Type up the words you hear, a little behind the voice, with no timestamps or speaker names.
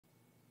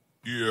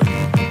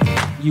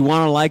Yeah. You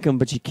want to like him,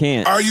 but you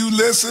can't. Are you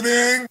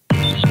listening?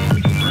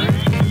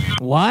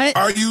 What?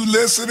 Are you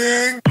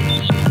listening?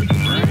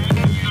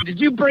 Did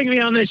you bring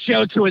me on this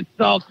show to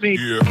insult me?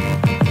 Yeah.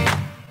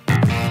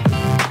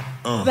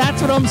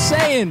 That's what I'm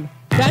saying.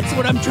 That's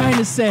what I'm trying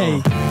to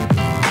say.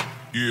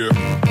 Yeah.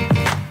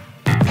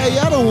 Hey,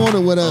 y'all don't want it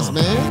with us,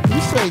 man. We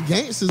straight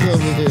gangsters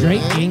over here. Straight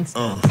man.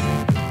 gangsters.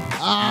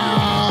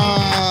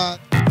 Ah.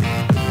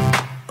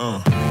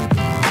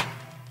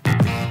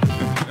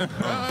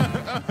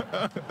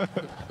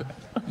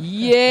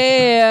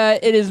 Yeah,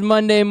 it is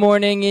Monday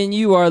morning, and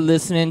you are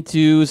listening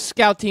to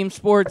Scout Team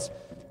Sports.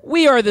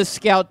 We are the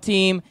Scout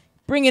Team,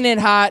 bringing it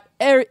hot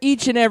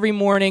each and every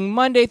morning,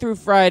 Monday through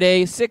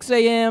Friday, 6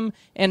 a.m.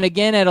 and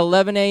again at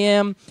 11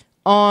 a.m.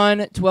 on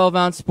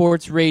 12-Ounce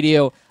Sports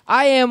Radio.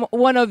 I am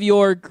one of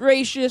your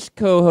gracious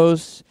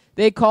co-hosts.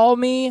 They call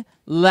me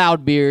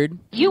Loudbeard.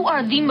 You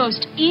are the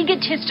most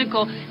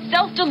egotistical,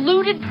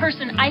 self-deluded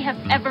person I have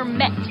ever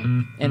met.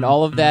 And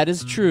all of that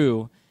is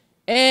true.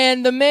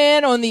 And the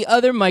man on the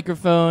other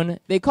microphone,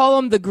 they call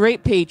him the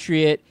Great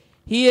Patriot.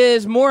 He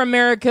is more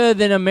America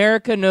than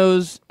America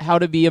knows how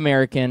to be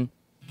American.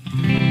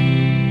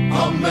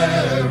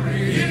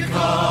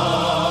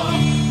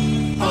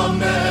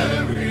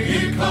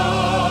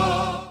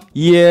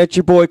 Yeah, it's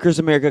your boy Chris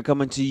America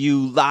coming to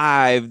you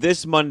live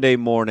this Monday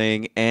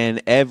morning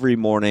and every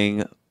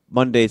morning,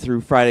 Monday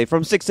through Friday,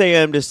 from 6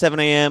 a.m. to 7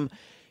 a.m.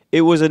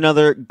 It was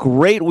another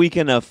great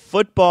weekend of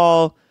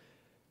football.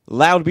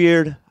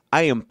 Loudbeard,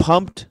 I am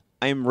pumped.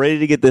 I am ready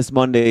to get this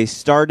Monday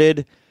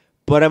started,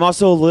 but I'm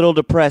also a little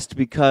depressed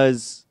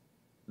because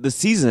the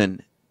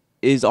season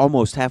is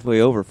almost halfway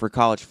over for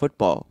college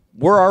football.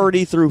 We're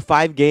already through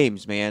 5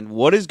 games, man.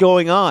 What is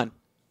going on?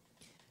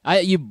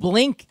 You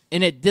blink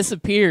and it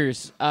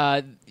disappears.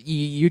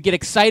 You get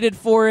excited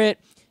for it.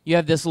 You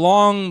have this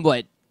long,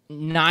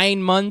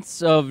 9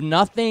 months of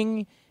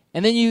nothing,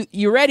 and then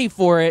you're ready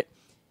for it,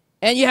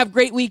 and you have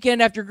great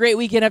weekend after great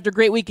weekend after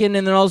great weekend,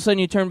 and then all of a sudden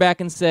you turn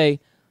back and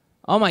say,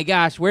 oh my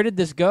gosh, where did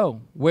this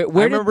go?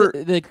 Where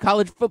did the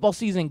college football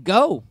season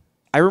go?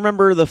 I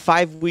remember the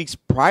 5 weeks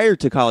prior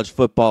to college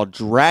football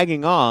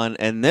dragging on,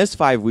 and this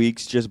 5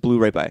 weeks just blew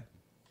right by.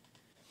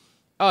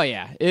 Oh,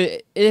 yeah.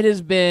 It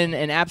has been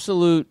an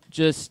absolute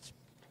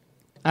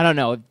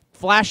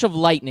flash of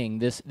lightning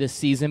this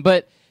season.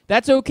 But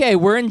that's okay.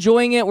 We're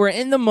enjoying it. We're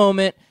in the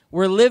moment.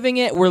 We're living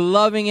it. We're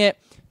loving it.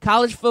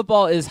 College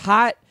football is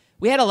hot.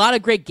 We had a lot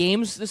of great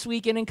games this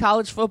weekend in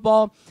college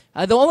football.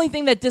 The only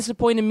thing that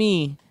disappointed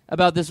me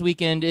about this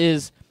weekend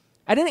is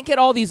I didn't get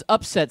all these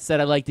upsets that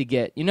I like to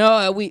get. You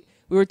know, we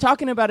were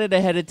talking about it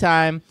ahead of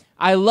time.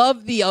 I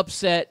love the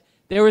upset.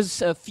 There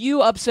was a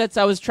few upsets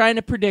I was trying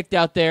to predict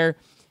out there.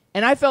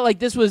 And I felt like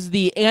this was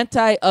the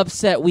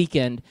anti-upset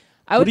weekend.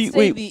 What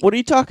are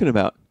you talking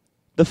about?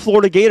 The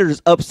Florida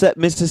Gators upset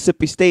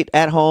Mississippi State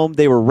at home.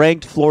 They were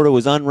ranked. Florida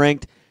was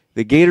unranked.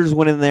 The Gators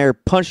went in there,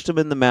 punched them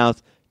in the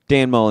mouth.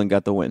 Dan Mullen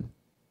got the win.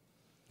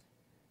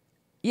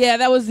 Yeah,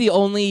 that was the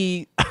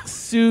only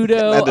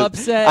pseudo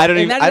upset.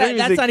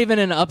 That's not even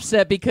an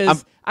upset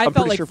because I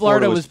felt like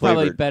Florida was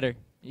probably better.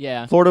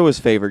 Yeah, Florida was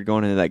favored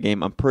going into that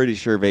game. I'm pretty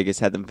sure Vegas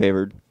had them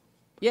favored.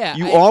 Yeah,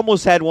 you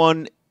almost had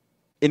one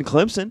in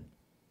Clemson.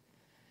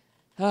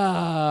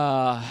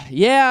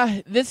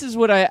 Yeah, this is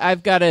what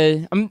I've got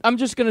to... I'm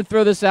just going to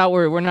throw this out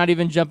where we're not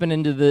even jumping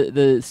into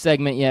the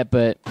segment yet,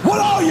 but... What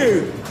are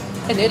you?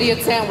 An idiot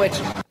sandwich.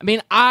 I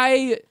mean,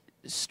 I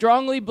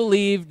strongly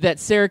believed that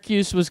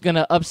Syracuse was going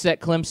to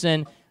upset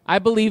Clemson. I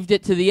believed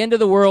it to the end of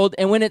the world,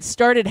 and when it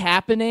started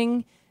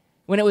happening,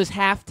 when it was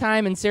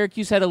halftime and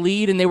Syracuse had a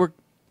lead and they were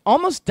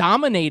almost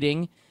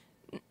dominating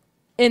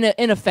in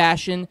a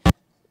fashion,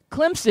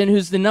 Clemson,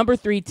 who's the number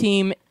 3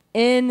 team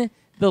in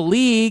the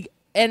league...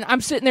 And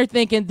I'm sitting there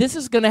thinking, this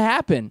is going to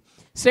happen.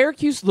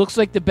 Syracuse looks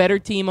like the better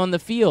team on the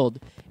field.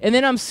 And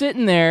then I'm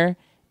sitting there,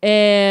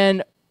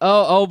 and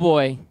oh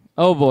boy.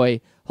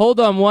 Hold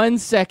on 1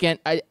 second.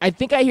 I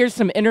think I hear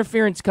some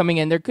interference coming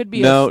in. There could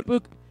be a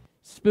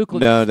spooky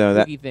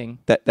thing.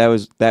 That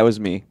was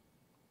me.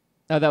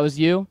 Oh, that was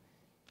you?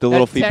 The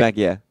little feedback,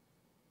 yeah.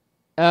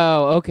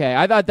 Oh, okay.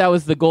 I thought that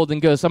was the Golden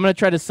Ghost. I'm going to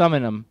try to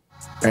summon him.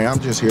 Hey, I'm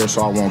just here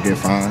so I won't get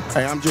fined.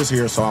 I'm just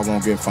here so I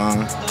won't get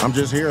fined.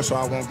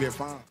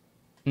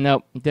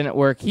 Nope, didn't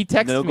work. He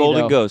texted me, No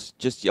Golden though. Ghost.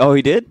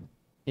 He did?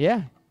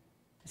 Yeah. It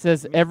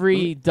says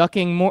every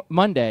ducking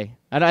Monday.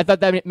 And I thought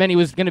that meant he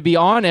was going to be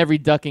on every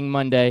ducking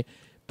Monday.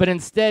 But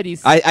instead,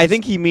 he's... I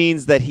think he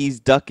means that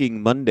he's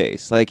ducking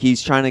Mondays. Like,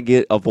 he's trying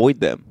to avoid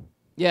them.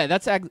 Yeah,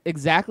 that's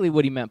exactly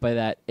what he meant by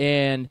that.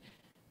 And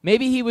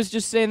maybe he was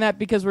just saying that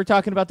because we're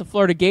talking about the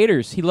Florida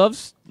Gators. He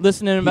loves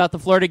listening about the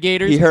Florida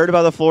Gators. He heard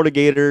about the Florida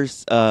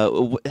Gators.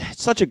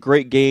 Such a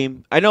great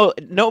game. I know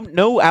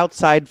no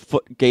outside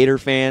Gator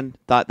fan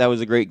thought that was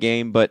a great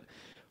game, but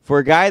for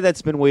a guy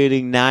that's been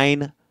waiting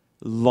 9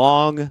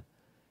 long,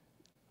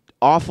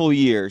 awful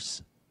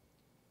years,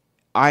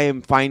 I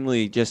am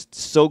finally just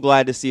so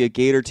glad to see a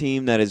Gator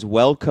team that is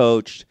well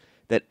coached,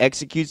 that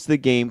executes the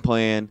game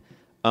plan.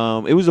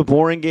 It was a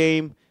boring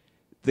game.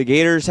 the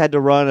Gators had to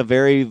run a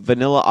very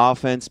vanilla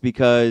offense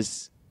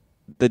because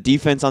the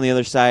defense on the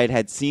other side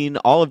had seen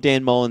all of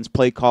Dan Mullen's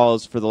play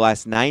calls for the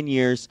last 9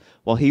 years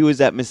while he was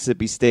at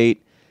Mississippi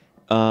State.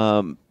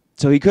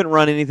 So he couldn't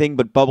run anything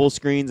but bubble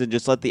screens and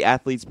just let the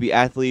athletes be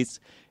athletes.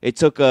 It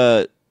took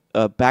a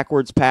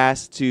backwards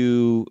pass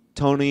to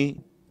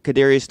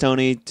Kadarius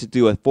Toney, to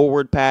do a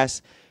forward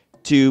pass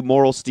to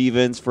Moral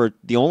Stevens for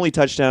the only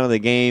touchdown of the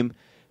game.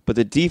 But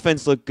the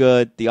defense looked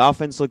good. The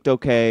offense looked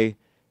okay.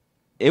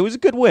 It was a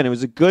good win. It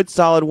was a good,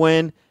 solid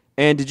win.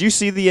 And did you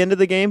see the end of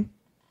the game?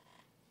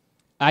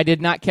 I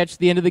did not catch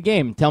the end of the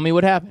game. Tell me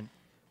what happened.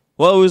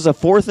 Well, it was a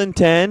 4th and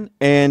 10,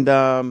 and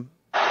hold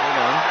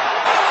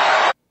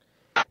on.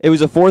 It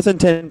was a 4th and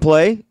 10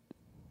 play.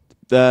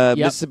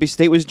 Mississippi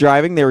State was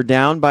driving. They were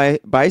down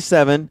by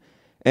 7,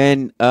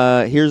 and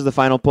here's the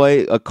final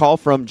play, a call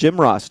from Jim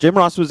Ross. Jim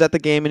Ross was at the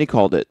game, and he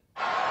called it.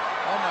 Oh,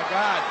 my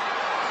God.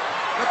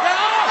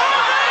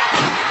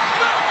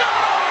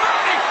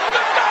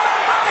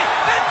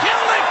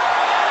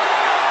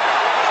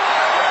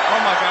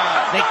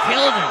 They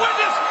killed him.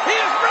 He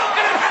is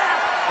broken in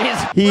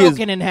half. He is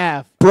broken in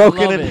half.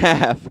 Broken Love in it.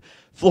 half.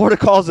 Florida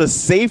calls a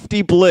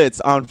safety blitz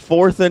on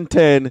 4th and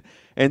 10,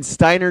 and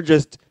Steiner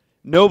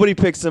nobody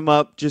picks him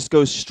up, just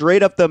goes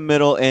straight up the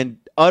middle and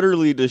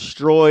utterly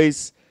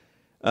destroys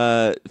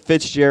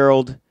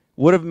Fitzgerald.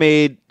 Would have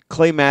made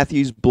Clay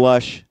Matthews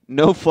blush.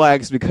 No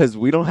flags because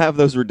we don't have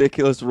those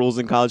ridiculous rules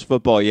in college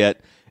football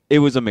yet. It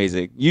was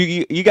amazing.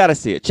 You got to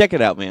see it. Check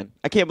it out, man.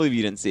 I can't believe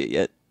you didn't see it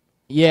yet.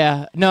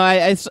 Yeah, no,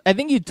 I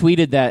think you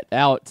tweeted that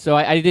out, so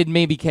I did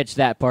maybe catch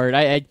that part.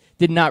 I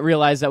did not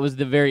realize that was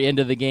the very end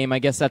of the game. I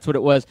guess that's what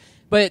it was.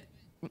 But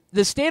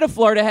the state of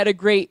Florida had a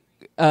great,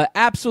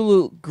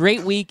 absolute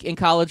great week in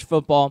college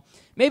football.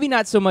 Maybe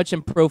not so much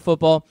in pro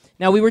football.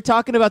 Now, we were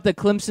talking about the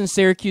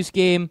Clemson-Syracuse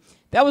game.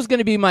 That was going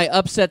to be my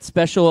upset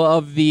special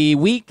of the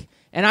week,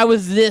 and I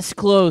was this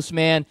close,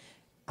 man.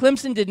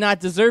 Clemson did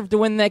not deserve to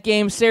win that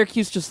game.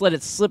 Syracuse just let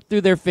it slip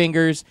through their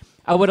fingers.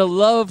 I would have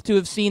loved to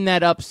have seen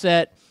that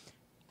upset.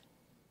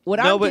 What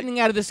I'm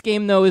getting out of this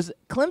game, though, is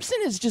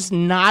Clemson is just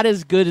not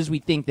as good as we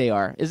think they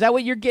are. Is that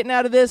what you're getting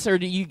out of this, or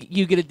do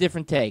you get a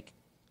different take?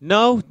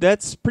 No,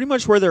 that's pretty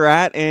much where they're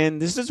at,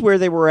 and this is where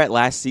they were at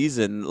last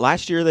season.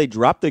 Last year, they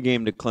dropped the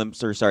game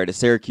to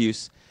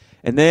Syracuse,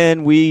 and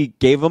then we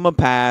gave them a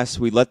pass.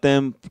 We let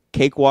them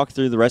cakewalk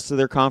through the rest of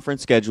their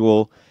conference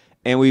schedule,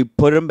 and we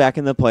put them back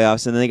in the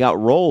playoffs, and then they got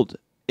rolled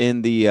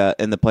in the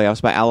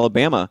playoffs by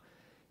Alabama.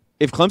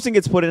 If Clemson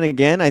gets put in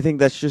again, I think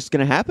that's just going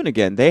to happen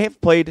again. They have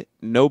played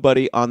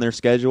nobody on their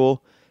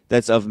schedule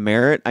that's of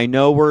merit. I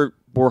know we're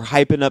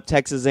hyping up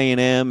Texas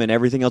A&M and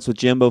everything else with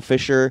Jimbo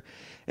Fisher,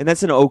 and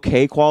that's an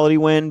okay quality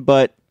win.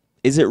 But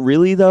is it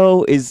really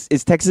though? Is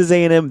Texas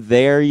A&M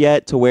there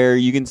yet to where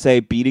you can say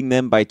beating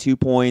them by 2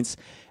 points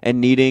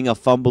and needing a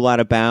fumble out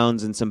of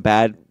bounds and some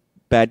bad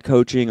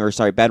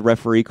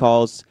referee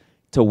calls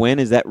to win?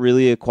 Is that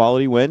really a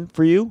quality win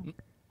for you?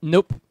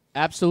 Nope,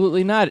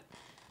 absolutely not.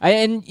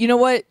 And you know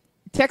what?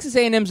 Texas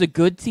A&M's a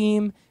good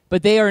team,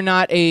 but they are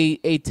not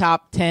a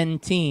top 10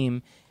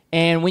 team.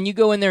 And when you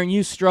go in there and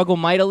you struggle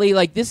mightily,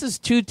 like this is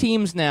two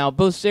teams now,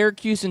 both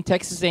Syracuse and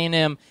Texas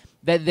A&M,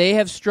 that they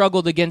have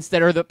struggled against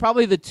that are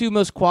probably the two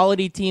most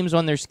quality teams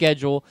on their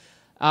schedule.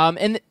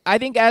 And I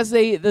think as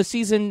the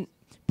season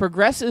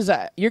progresses,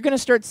 you're going to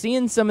start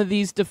seeing some of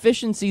these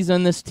deficiencies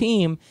on this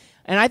team.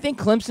 And I think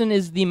Clemson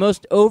is the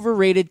most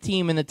overrated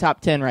team in the top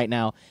 10 right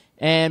now.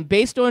 And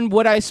based on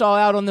what I saw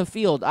out on the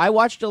field, I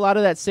watched a lot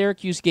of that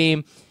Syracuse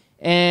game,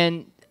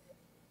 and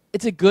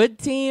it's a good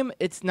team.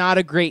 It's not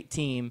a great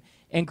team.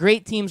 And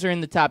great teams are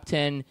in the top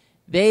 10.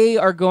 They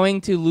are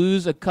going to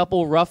lose a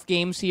couple rough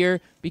games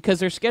here because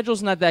their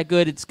schedule's not that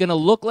good. It's going to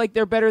look like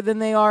they're better than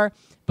they are,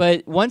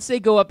 but once they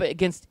go up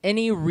against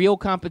any real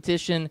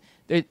competition,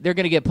 they're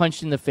going to get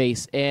punched in the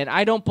face. And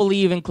I don't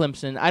believe in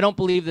Clemson. I don't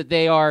believe that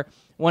they are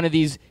one of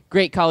these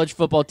great college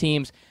football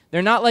teams.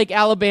 They're not like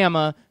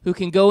Alabama, who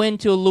can go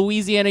into a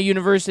Louisiana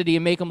University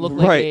and make them look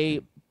like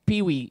a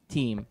peewee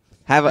team.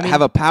 Have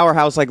a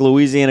powerhouse like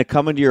Louisiana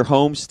come into your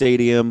home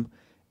stadium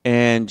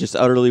and just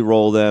utterly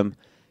roll them.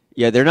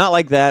 Yeah, they're not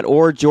like that.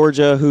 Or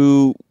Georgia,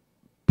 who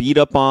beat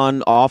up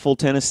on awful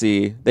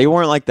Tennessee. They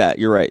weren't like that.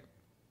 You're right.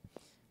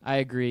 I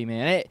agree,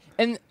 man.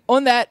 And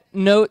on that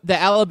note, the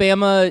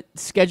Alabama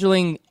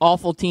scheduling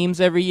awful teams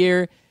every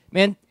year,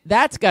 man,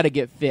 that's got to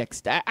get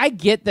fixed. I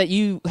get that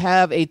you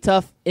have a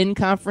tough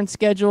in-conference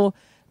schedule,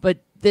 but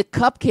the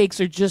cupcakes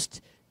are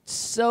just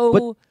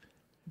so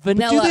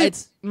vanilla.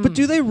 But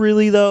do they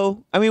really,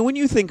 though? I mean, when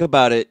you think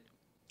about it,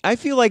 I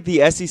feel like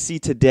the SEC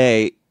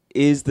today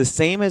is the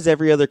same as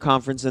every other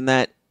conference in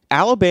that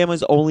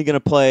Alabama's only going to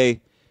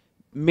play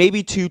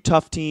maybe 2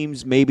 tough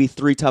teams, maybe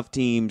 3 tough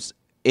teams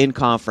in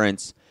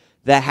conference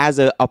that has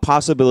a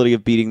possibility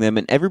of beating them,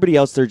 and everybody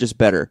else, they're just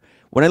better.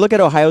 When I look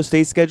at Ohio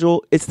State's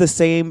schedule, it's the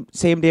same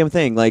damn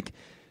thing. Like,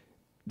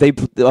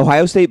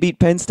 Ohio State beat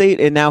Penn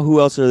State, and now who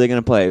else are they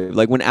going to play?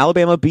 Like, when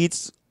Alabama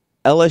beats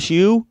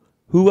LSU,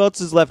 who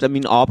else is left? I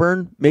mean,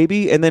 Auburn,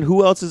 maybe? And then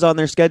who else is on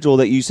their schedule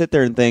that you sit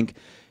there and think,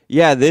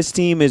 yeah, this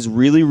team is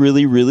really,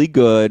 really, really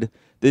good.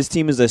 This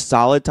team is a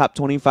solid top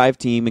 25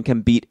 team and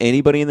can beat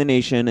anybody in the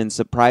nation and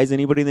surprise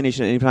anybody in the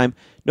nation at any time.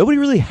 Nobody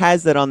really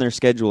has that on their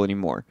schedule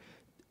anymore.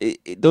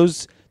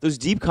 Those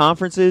deep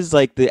conferences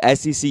like the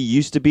SEC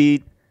used to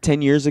be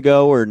 10 years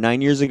ago or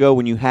 9 years ago,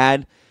 when you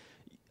had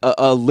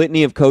a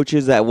litany of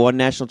coaches that won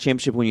national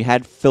championship, when you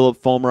had Philip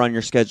Fulmer on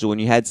your schedule, when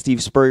you had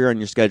Steve Spurrier on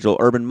your schedule,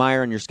 Urban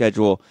Meyer on your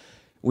schedule,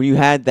 when you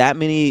had that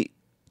many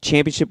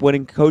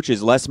championship-winning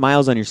coaches, Les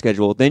Miles on your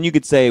schedule, then you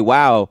could say,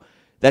 wow,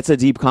 that's a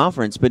deep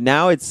conference. But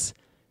now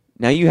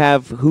you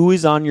have who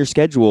is on your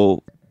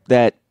schedule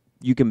that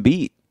you can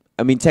beat.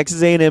 I mean,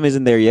 Texas A&M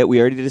isn't there yet. We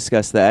already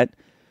discussed that.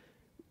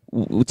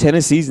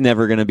 Tennessee's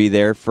never going to be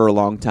there for a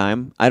long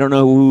time. I don't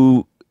know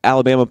who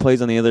Alabama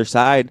plays on the other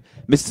side.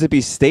 Mississippi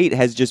State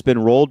has just been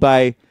rolled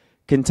by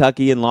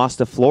Kentucky and lost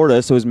to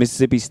Florida, so is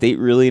Mississippi State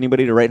really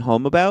anybody to write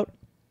home about?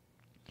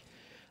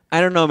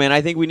 I don't know, man. I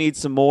think we need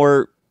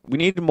more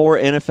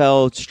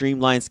NFL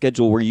streamlined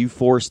schedule where you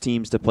force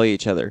teams to play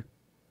each other.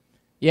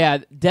 Yeah,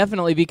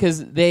 definitely,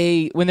 because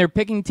when they're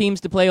picking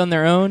teams to play on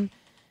their own,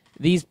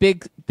 these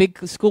big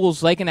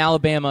schools like in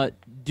Alabama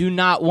do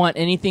not want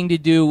anything to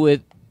do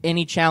with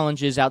any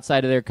challenges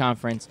outside of their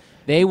conference.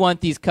 They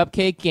want these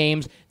cupcake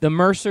games, the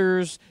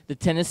Mercers,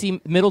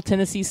 the Middle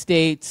Tennessee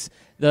States,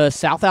 the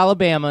South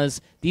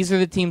Alabamas. These are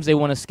the teams they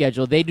want to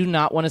schedule. They do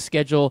not want to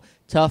schedule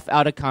tough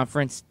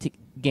out-of-conference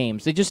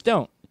games. They just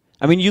don't.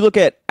 I mean, you look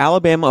at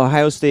Alabama,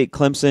 Ohio State,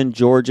 Clemson,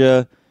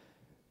 Georgia,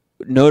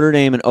 Notre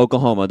Dame, and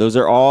Oklahoma. Those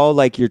are all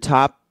like your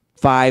top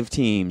 5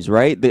 teams,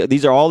 right?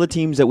 These are all the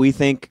teams that we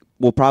think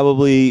will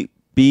probably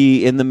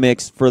be in the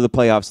mix for the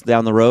playoffs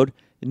down the road.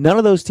 None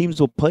of those teams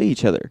will play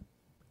each other.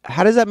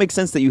 How does that make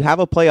sense that you have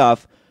a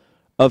playoff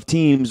of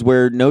teams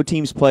where no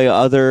teams play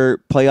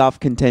other playoff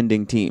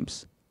contending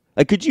teams?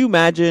 Like, could you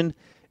imagine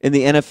in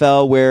the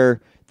NFL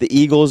where the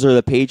Eagles or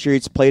the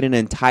Patriots played an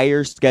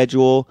entire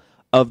schedule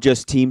of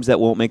just teams that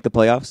won't make the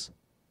playoffs?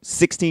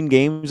 16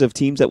 games of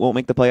teams that won't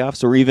make the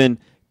playoffs or even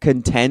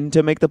contend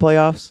to make the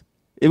playoffs?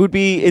 It would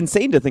be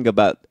insane to think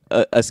about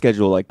a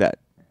schedule like that.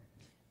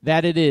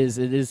 That it is.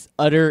 It is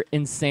utter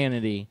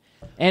insanity.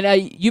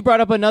 And you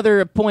brought up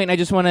another point I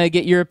just want to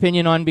get your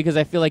opinion on because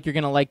I feel like you're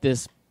going to like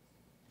this.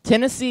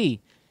 Tennessee,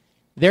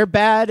 they're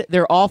bad,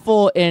 they're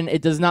awful, and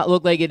it does not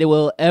look like it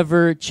will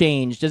ever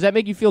change. Does that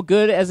make you feel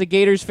good as a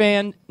Gators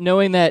fan,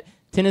 knowing that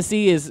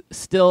Tennessee is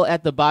still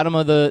at the bottom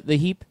of the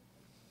heap?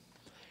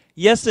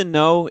 Yes and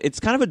no.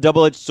 It's kind of a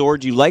double-edged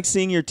sword. You like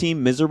seeing your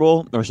team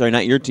miserable, or sorry,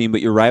 not your team,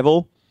 but your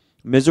rival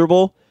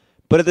miserable.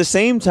 But at the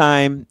same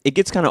time, it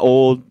gets kind of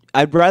old.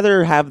 I'd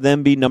rather have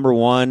them be number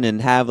one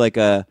and have like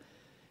a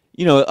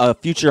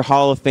future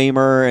Hall of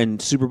Famer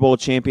and Super Bowl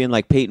champion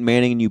like Peyton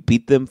Manning, and you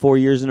beat them 4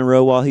 years in a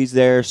row while he's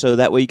there. So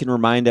that way you can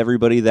remind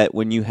everybody that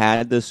when you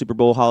had the Super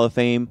Bowl Hall of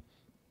Fame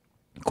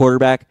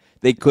quarterback,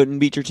 they couldn't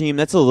beat your team.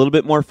 That's a little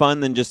bit more fun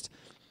than just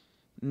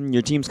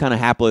your team's kind of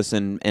hapless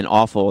and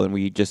awful, and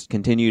we just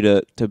continue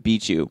to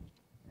beat you.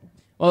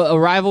 Well, a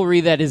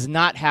rivalry that is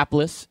not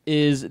hapless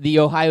is the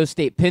Ohio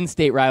State-Penn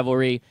State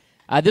rivalry.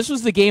 This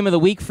was the game of the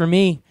week for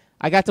me.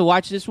 I got to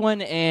watch this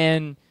one,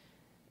 and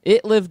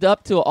it lived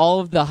up to all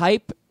of the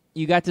hype.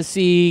 You got to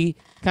see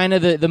kind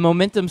of the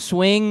momentum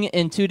swing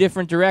in two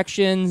different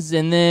directions,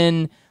 and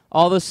then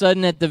all of a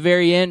sudden at the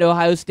very end,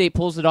 Ohio State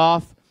pulls it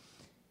off.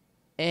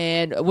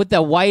 And with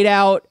the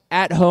whiteout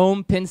at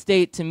home, Penn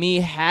State, to me,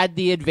 had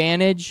the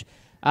advantage.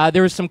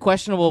 There was some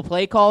questionable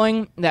play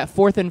calling. That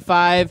 4th and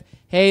 5,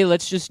 hey,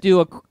 let's just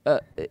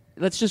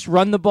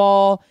run the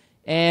ball,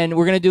 and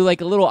we're going to do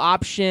like a little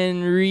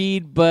option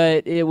read,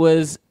 but it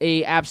was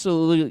a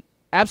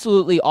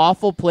absolutely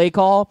awful play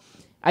call.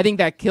 I think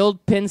that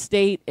killed Penn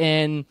State,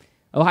 and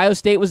Ohio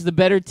State was the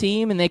better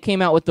team, and they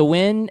came out with the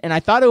win. And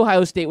I thought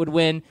Ohio State would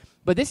win,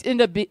 but this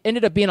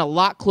ended up being a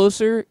lot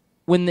closer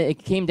when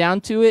it came down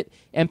to it,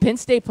 and Penn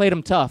State played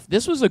them tough.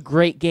 This was a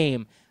great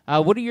game.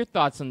 What are your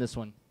thoughts on this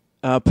one?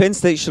 Penn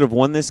State should have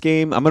won this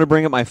game. I'm going to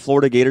bring up my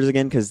Florida Gators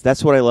again because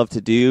that's what I love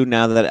to do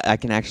now that I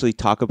can actually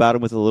talk about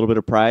them with a little bit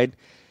of pride.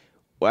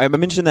 I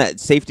mentioned that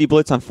safety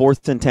blitz on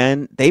 4th and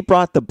 10. They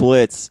brought the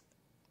blitz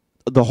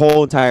the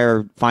whole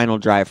entire final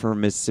drive for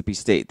Mississippi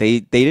State. They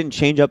didn't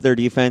change up their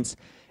defense.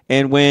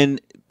 And when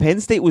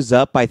Penn State was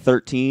up by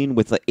 13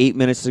 with like 8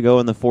 minutes to go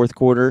in the fourth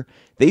quarter,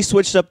 they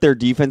switched up their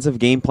defensive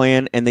game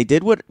plan, and they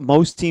did what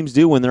most teams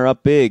do when they're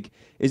up big,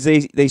 is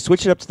they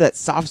switch it up to that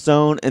soft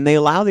zone, and they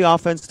allow the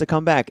offense to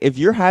come back. If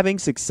you're having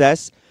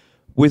success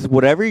with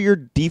whatever your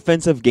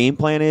defensive game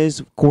plan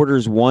is,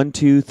 quarters 1,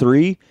 2,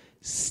 3,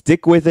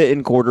 stick with it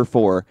in quarter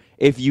 4.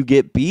 If you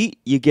get beat,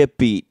 you get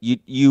beat.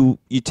 You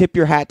tip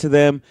your hat to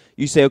them.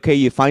 You say, okay,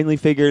 you finally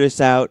figured us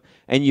out,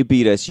 and you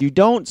beat us. You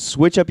don't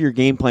switch up your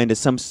game plan to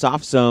some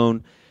soft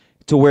zone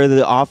to where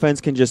the offense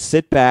can just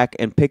sit back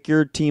and pick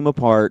your team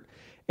apart.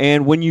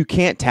 And when you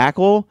can't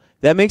tackle,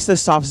 that makes the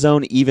soft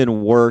zone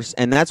even worse,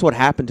 and that's what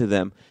happened to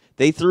them.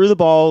 They threw the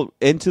ball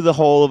into the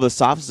hole of a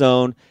soft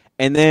zone,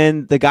 and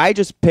then the guy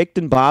just picked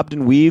and bobbed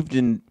and weaved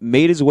and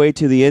made his way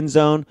to the end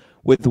zone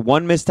with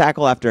one missed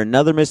tackle after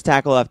another missed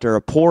tackle after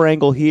a poor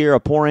angle here, a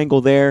poor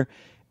angle there,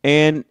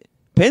 And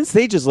Penn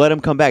State just let him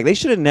come back. They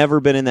should have never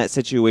been in that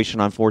situation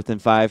on 4th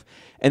and 5.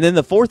 And then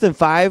the 4th and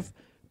 5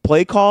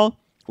 play call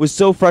was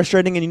so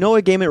frustrating. And you know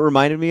what game it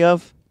reminded me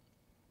of?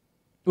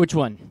 Which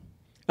one?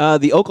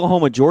 The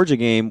Oklahoma-Georgia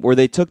game where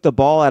they took the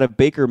ball out of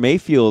Baker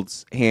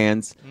Mayfield's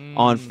hands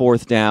on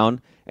 4th down,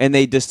 and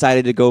they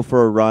decided to go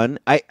for a run.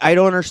 I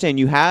don't understand.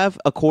 You have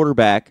a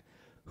quarterback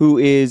who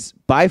is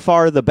by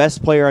far the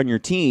best player on your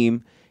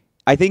team.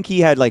 I think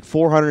he had like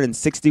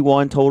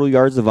 461 total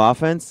yards of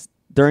offense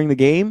during the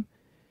game.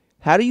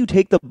 How do you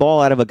take the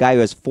ball out of a guy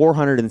who has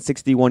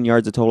 461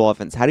 yards of total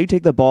offense? How do you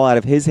take the ball out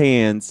of his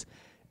hands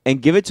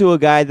and give it to a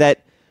guy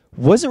that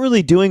wasn't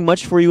really doing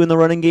much for you in the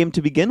running game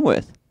to begin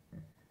with?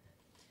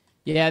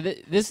 Yeah,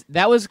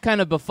 that was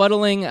kind of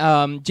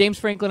befuddling. James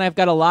Franklin, I've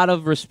got a lot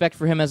of respect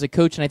for him as a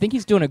coach, and I think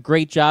he's doing a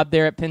great job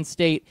there at Penn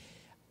State.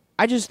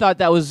 I just thought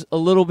that was a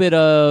little bit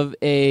of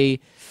a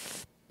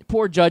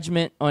poor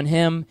judgment on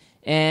him.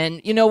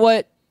 And you know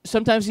what?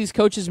 Sometimes these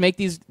coaches make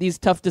these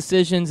tough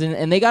decisions,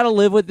 and they got to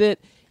live with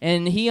it.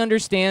 And he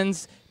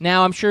understands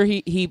now. I'm sure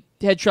he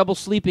had trouble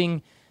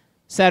sleeping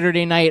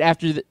Saturday night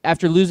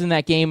after losing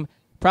that game,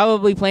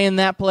 probably playing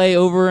that play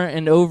over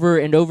and over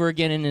and over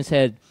again in his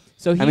head.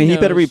 So he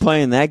better be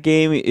playing that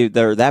game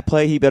or that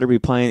play. He better be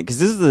playing because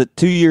this is the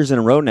 2 years in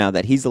a row now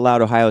that he's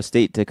allowed Ohio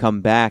State to come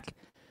back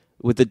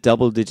with a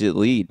double-digit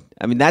lead.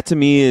 I mean, that to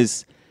me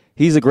is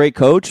he's a great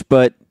coach,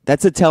 but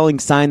that's a telling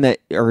sign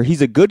or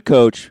he's a good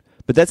coach,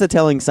 but that's a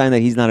telling sign that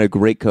he's not a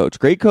great coach.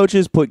 Great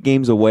coaches put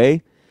games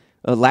away.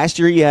 Last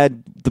year he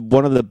had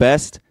one of the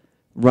best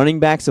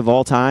running backs of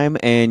all time,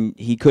 and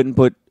he couldn't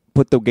put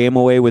the game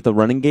away with a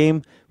running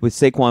game with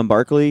Saquon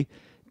Barkley.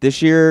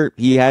 This year,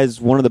 he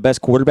has one of the best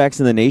quarterbacks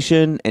in the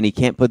nation, and he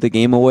can't put the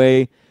game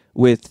away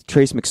with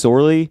Trace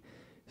McSorley.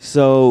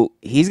 So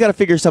he's got to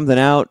figure something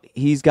out.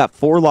 He's got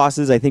 4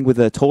 losses, I think, with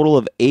a total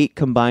of 8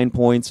 combined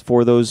points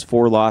for those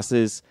 4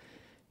 losses.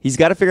 He's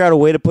got to figure out a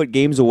way to put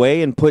games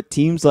away and put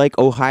teams like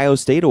Ohio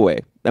State away.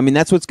 I mean,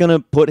 that's what's going to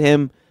put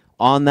him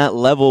on that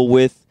level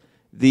with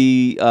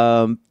the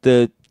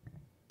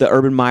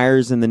Urban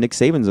Meyers and the Nick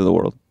Sabans of the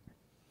world.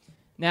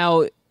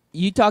 Now,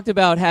 you talked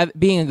about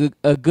being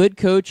a good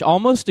coach,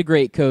 almost a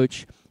great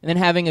coach, and then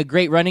having a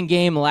great running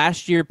game.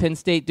 Last year, Penn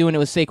State doing it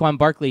with Saquon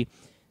Barkley.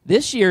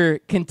 This year,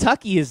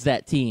 Kentucky is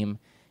that team.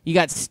 You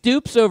got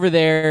Stoops over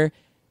there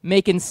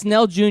making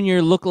Snell Jr.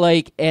 look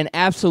like an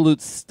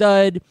absolute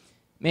stud.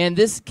 Man,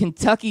 this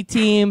Kentucky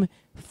team,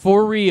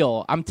 for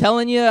real. I'm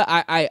telling you,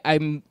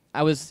 I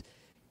was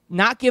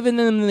not giving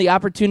them the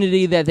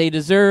opportunity that they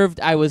deserved.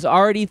 I was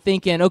already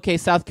thinking, okay,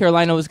 South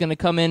Carolina was going to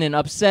come in and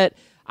upset.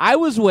 I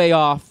was way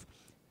off.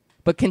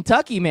 But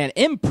Kentucky, man,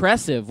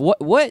 impressive.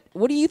 What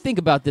do you think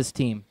about this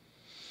team?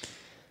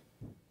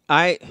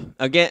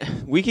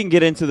 We can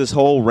get into this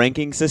whole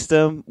ranking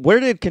system. Where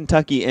did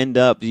Kentucky end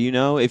up? Do you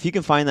know? If you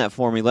can find that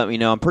for me, let me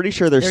know. I'm pretty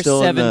sure they're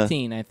still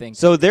 17, I think.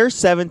 So they're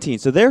 17.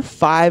 So they're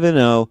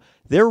 5-0.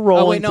 They're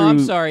rolling. Oh wait, no, I'm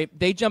sorry.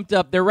 They jumped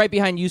up. They're right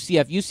behind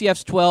UCF.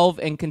 UCF's 12,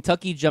 and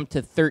Kentucky jumped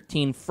to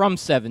 13 from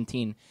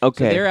 17.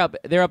 Okay, so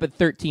they're up at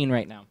 13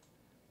 right now.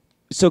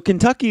 So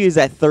Kentucky is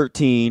at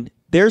 13.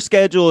 Their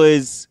schedule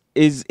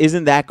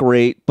isn't that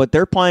great, but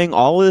they're playing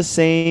all of the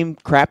same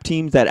crap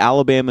teams that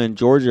Alabama and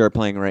Georgia are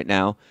playing right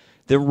now.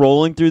 They're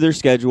rolling through their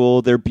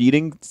schedule. They're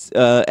beating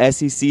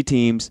SEC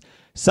teams.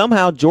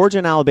 Somehow, Georgia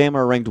and Alabama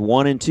are ranked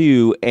 1 and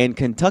 2, and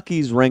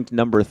Kentucky's ranked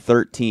number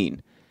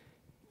 13.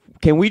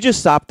 Can we just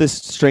stop this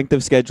strength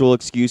of schedule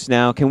excuse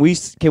now? Can we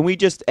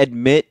just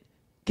admit?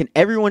 Can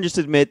everyone just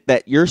admit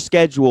that your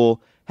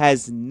schedule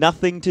has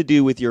nothing to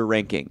do with your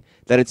ranking?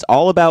 That it's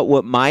all about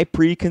what my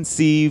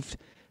preconceived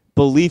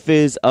belief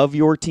is of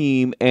your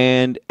team,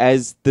 and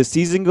as the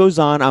season goes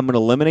on, I'm going to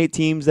eliminate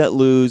teams that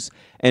lose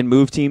and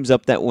move teams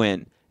up that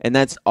win. And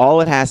that's all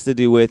it has to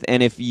do with.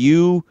 And if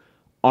you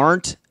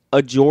aren't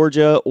a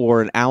Georgia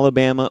or an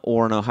Alabama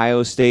or an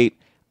Ohio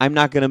State, I'm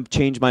not going to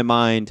change my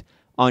mind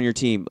on your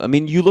team. I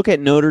mean, you look at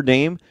Notre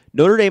Dame.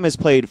 Notre Dame has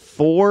played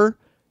 4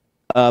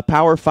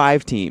 Power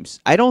 5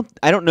 teams. I don't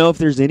know if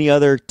there's any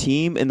other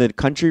team in the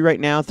country right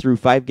now through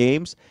 5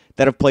 games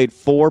that have played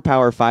 4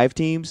 Power 5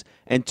 teams,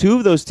 and 2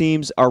 of those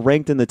teams are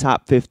ranked in the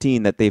top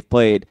 15 that they've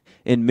played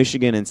in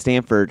Michigan and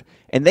Stanford,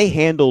 and they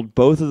handled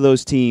both of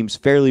those teams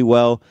fairly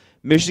well.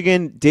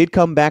 Michigan did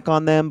come back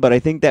on them, but I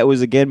think that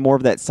was, again, more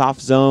of that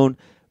soft zone.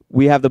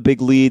 We have the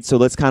big lead, so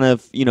let's kind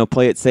of,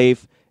 play it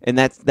safe, and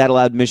that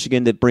allowed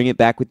Michigan to bring it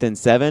back within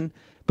 7.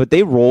 But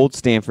they rolled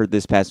Stanford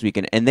this past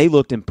weekend, and they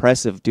looked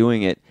impressive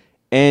doing it.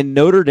 And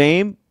Notre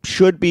Dame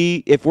should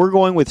be, if we're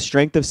going with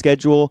strength of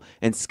schedule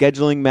and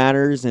scheduling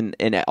matters and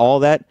all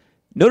that,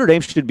 Notre Dame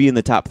should be in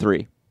the top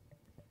 3.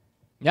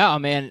 Yeah,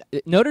 man.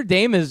 Notre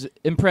Dame has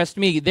impressed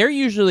me. They're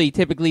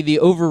typically the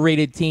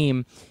overrated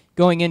team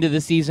going into the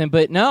season,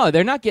 but no,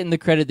 they're not getting the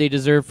credit they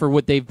deserve for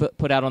what they've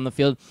put out on the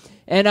field.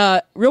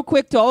 And real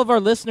quick to all of our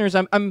listeners,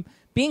 I'm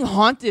being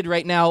haunted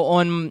right now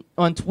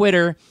on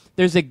Twitter.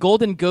 There's a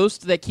golden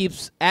ghost that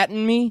keeps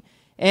atting me.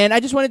 And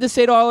I just wanted to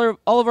say to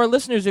all of our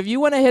listeners, if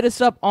you want to hit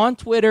us up on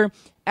Twitter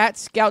at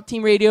Scout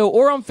Team Radio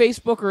or on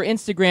Facebook or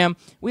Instagram.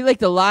 We like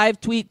to live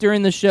tweet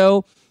during the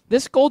show.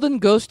 This Golden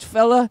Ghost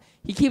fella,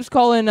 he keeps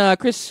calling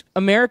Chris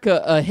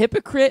America a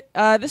hypocrite.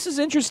 This is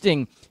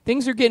interesting.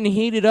 Things are getting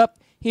heated up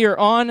here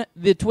on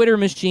the Twitter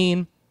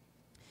machine.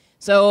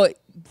 So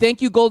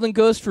thank you, Golden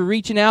Ghost, for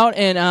reaching out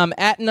and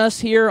atting us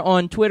here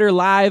on Twitter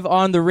live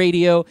on the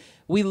radio.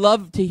 We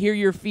love to hear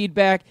your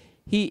feedback.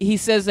 He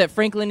says that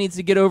Franklin needs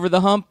to get over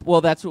the hump.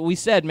 Well, that's what we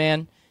said,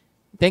 man.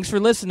 Thanks for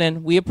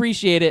listening. We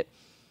appreciate it.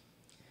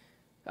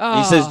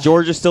 He says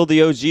Georgia's still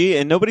the OG,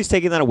 and nobody's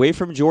taking that away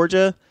from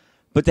Georgia.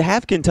 But to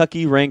have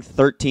Kentucky ranked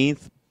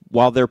 13th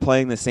while they're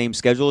playing the same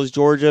schedule as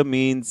Georgia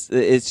means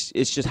it's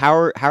just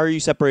how are you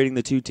separating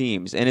the two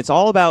teams? And it's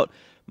all about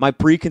my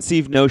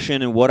preconceived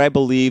notion and what I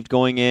believed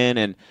going in,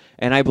 and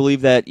I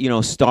believe that,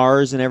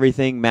 stars and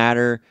everything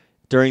matter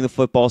during the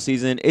football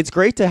season. It's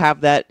great to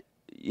have that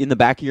in the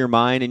back of your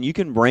mind, and you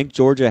can rank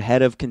Georgia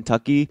ahead of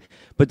Kentucky,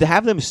 but to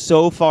have them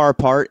so far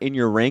apart in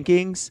your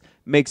rankings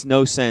makes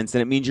no sense,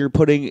 and it means you're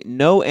putting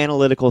no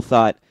analytical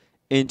thought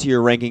into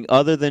your ranking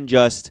other than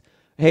just,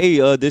 hey,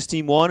 this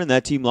team won and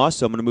that team lost,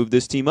 so I'm going to move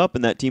this team up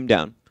and that team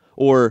down.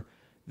 Or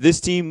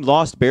this team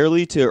lost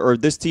barely to, or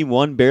this team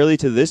won barely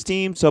to this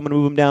team, so I'm going to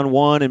move them down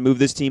one and move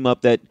this team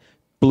up that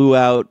blew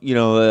out,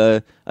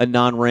 a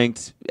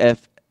non-ranked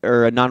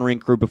a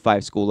non-ranked group of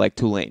 5 school like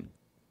Tulane.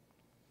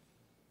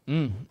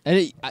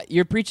 And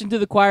you're preaching to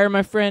the choir,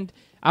 my friend.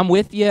 I'm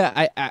with you.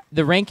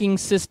 The ranking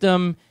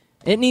system,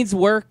 it needs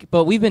work,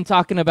 but we've been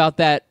talking about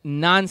that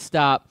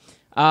nonstop.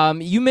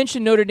 You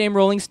mentioned Notre Dame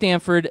rolling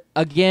Stanford.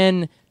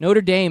 Again,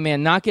 Notre Dame,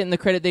 man, not getting the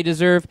credit they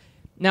deserve.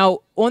 Now,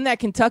 on that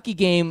Kentucky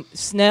game,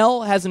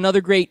 Snell has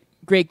another great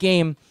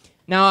game.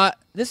 Now,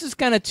 this is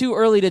kind of too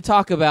early to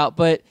talk about,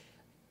 but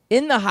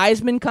in the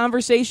Heisman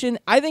conversation,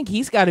 I think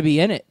he's got to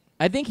be in it.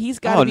 I think he's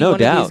got to be one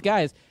of these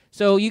guys.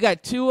 So you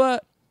got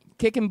Tua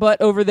kicking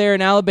butt over there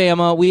in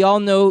Alabama. We all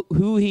know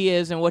who he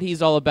is and what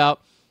he's all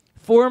about.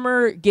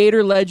 Former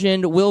Gator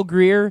legend Will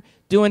Grier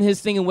doing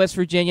his thing in West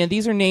Virginia.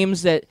 These are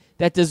names that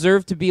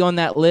deserve to be on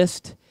that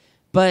list.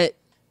 But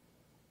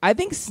I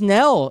think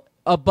Snell,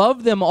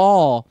 above them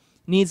all,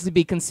 needs to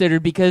be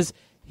considered because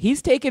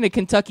he's taken a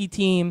Kentucky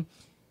team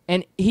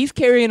and he's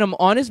carrying them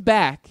on his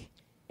back.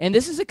 And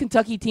this is a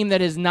Kentucky team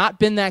that has not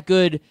been that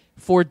good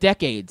for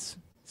decades.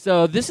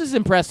 So this is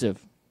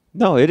impressive.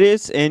 No, it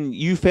is. And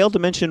you failed to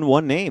mention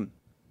one name.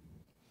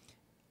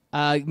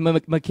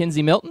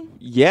 Mackenzie Milton?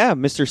 Yeah,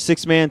 Mr.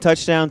 Six-Man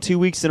touchdown. 2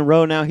 weeks in a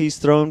row now he's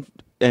thrown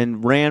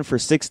and ran for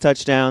 6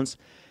 touchdowns.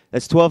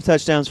 That's 12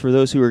 touchdowns for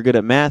those who are good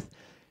at math.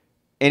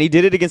 And he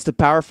did it against a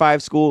Power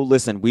 5 school.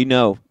 Listen, we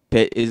know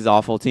Pitt is an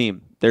awful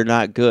team. They're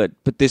not good.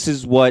 But this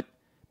is what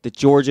the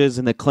Georgias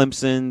and the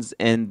Clemsons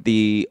and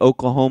the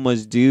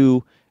Oklahomas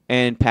do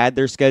and pad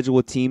their schedule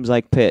with teams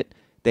like Pitt.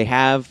 They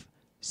have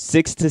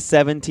 6 to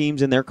 7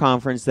 teams in their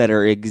conference that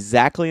are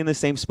exactly in the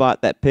same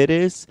spot that Pitt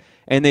is.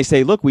 And they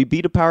say, look, we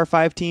beat a Power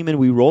 5 team and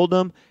we rolled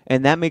them,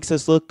 and that makes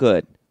us look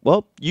good.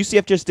 Well,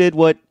 UCF just did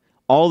what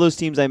all those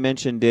teams I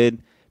mentioned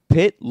did.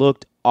 Pitt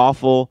looked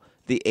awful.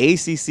 The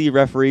ACC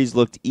referees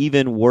looked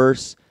even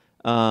worse.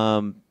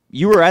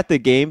 You were at the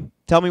game.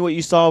 Tell me what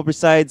you saw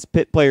besides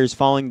Pitt players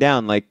falling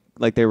down like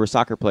they were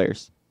soccer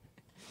players.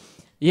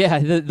 Yeah,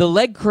 the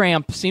leg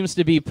cramp seems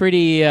to be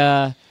pretty...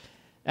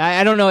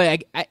 I don't know.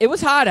 It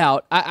was hot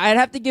out. I'd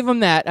have to give them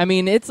that. I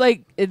mean, it's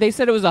like they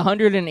said it was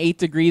 108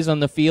 degrees on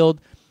the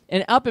field.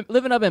 And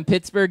living up in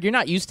Pittsburgh, you're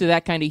not used to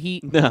that kind of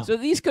heat. No. So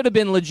these could have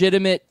been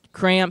legitimate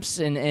cramps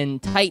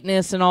and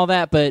tightness and all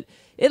that. But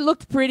it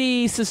looked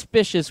pretty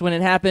suspicious when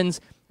it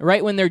happens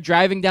right when they're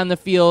driving down the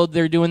field.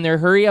 They're doing their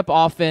hurry-up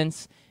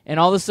offense. And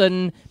all of a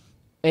sudden,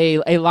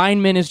 a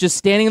lineman is just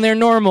standing there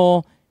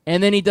normal.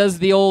 And then he does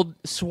the old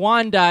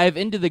swan dive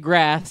into the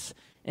grass.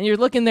 And you're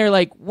looking there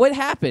like, what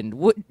happened?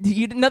 What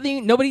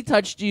nothing? Nobody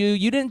touched you.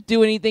 You didn't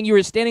do anything. You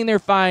were standing there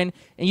fine,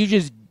 and you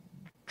just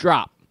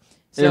drop.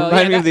 So, it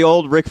reminded me of the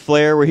old Ric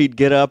Flair where he'd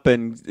get up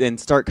and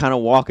start kind of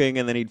walking,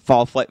 and then he'd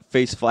fall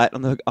face flat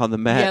on the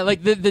mat. Yeah,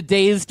 like the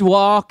dazed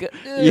walk.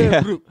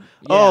 Yeah.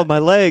 Oh, my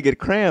leg, it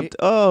cramped.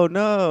 Oh,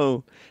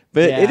 no.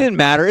 But it didn't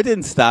matter. It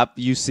didn't stop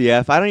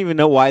UCF. I don't even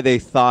know why they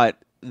thought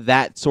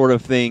that sort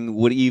of thing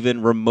would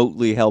even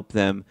remotely help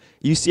them.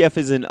 UCF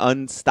is an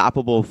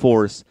unstoppable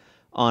force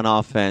on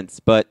offense.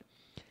 But,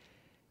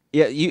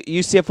 yeah,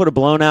 UCF would have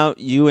blown out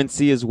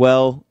UNC as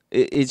well.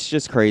 It's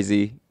just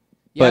crazy.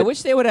 Yeah, I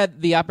wish they would have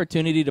the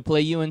opportunity to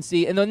play UNC.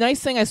 And the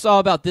nice thing I saw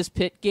about this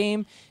Pitt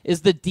game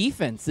is the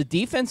defense. The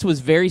defense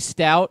was very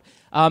stout.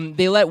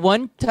 They let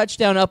one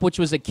touchdown up, which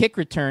was a kick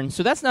return.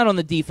 So that's not on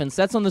the defense.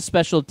 That's on the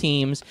special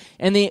teams.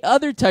 And the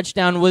other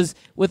touchdown was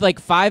with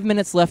like 5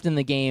 minutes left in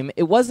the game.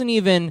 It wasn't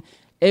even...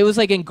 It was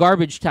like in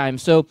garbage time.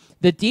 So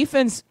the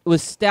defense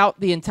was stout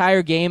the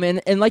entire game.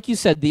 And like you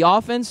said, the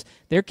offense,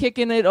 they're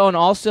kicking it on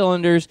all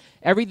cylinders.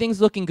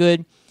 Everything's looking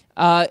good.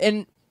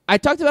 And I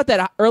talked about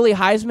that early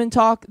Heisman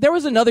talk. There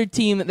was another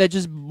team that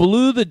just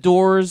blew the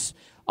doors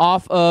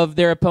off of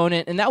their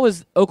opponent, and that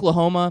was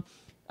Oklahoma.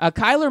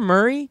 Kyler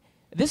Murray,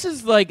 This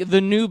is like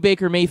the new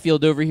Baker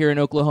Mayfield over here in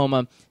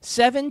Oklahoma.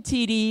 7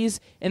 TDs,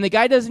 and the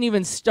guy doesn't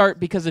even start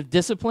because of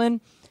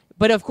discipline.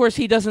 But, of course,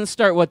 he doesn't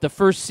start, the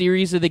first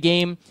series of the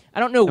game. I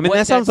don't know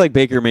that sounds like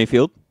Baker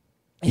Mayfield.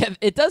 Yeah,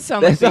 it does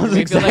sound That like Baker sounds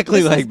Mayfield.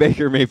 exactly like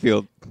Baker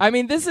Mayfield. I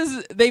mean, this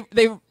is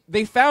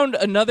they found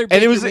another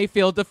Baker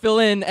Mayfield to fill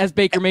in as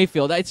Baker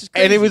Mayfield. It's just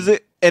crazy.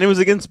 And it was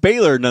against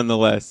Baylor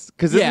nonetheless.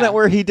 Because isn't Yeah. that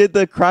where he did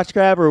the crotch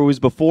grab, or it was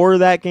before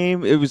that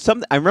game? It was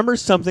something. I remember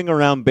something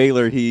around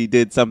Baylor. He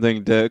did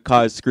something to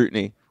cause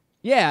scrutiny.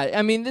 Yeah,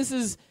 I mean,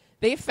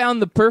 they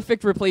found the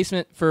perfect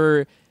replacement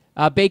for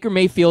Baker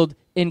Mayfield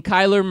in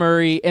Kyler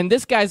Murray, and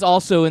this guy's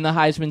also in the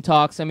Heisman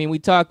talks. I mean, we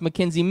talked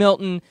Mackenzie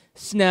Milton,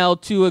 Snell,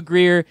 Tua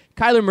Greer.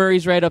 Kyler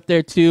Murray's right up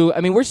there too.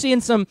 I mean, we're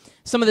seeing some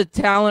of the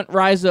talent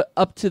rise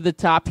up to the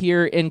top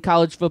here in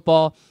college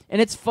football,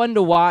 and it's fun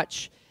to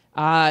watch.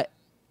 And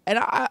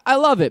I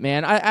love it,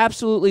 man. I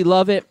absolutely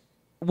love it.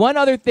 One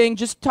other thing,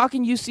 just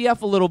talking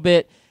UCF a little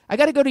bit, I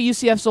got to go to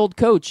UCF's old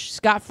coach,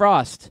 Scott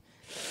Frost.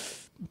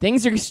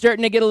 Things are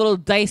starting to get a little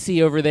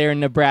dicey over there in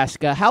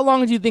Nebraska. How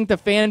long do you think the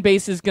fan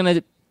base is going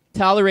to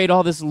tolerate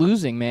all this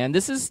losing, man?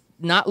 This is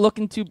not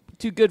looking too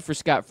good for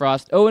Scott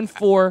Frost.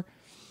 0-4.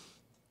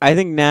 I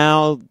think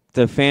now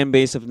the fan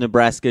base of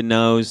Nebraska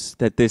knows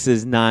that this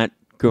is not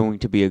going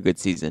to be a good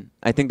season.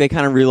 I think they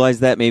kind of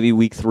realized that maybe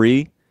week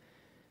 3.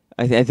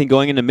 I think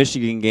going into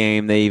Michigan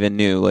game, they even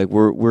knew, like,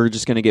 we're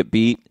just going to get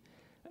beat.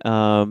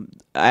 I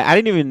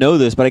didn't even know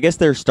this, but I guess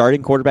their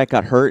starting quarterback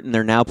got hurt, and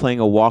they're now playing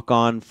a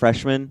walk-on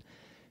freshman.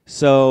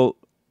 So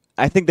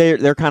I think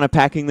they're kind of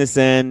packing this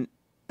in.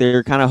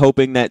 They're kind of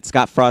hoping that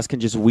Scott Frost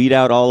can just weed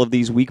out all of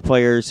these weak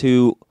players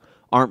who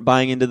aren't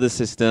buying into the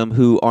system,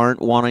 who aren't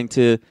wanting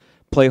to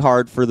play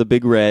hard for the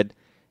Big Red.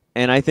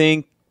 And I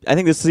think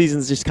this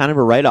season's just kind of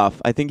a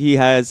write-off. I think he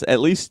has at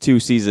least 2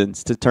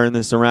 seasons to turn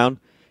this around.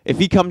 If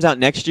he comes out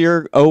next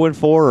year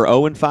 0-4 or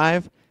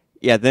 0-5,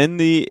 yeah, then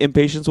the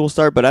impatience will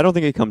start, but I don't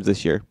think it comes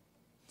this year.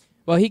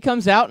 Well, he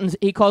comes out and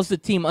he calls the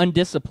team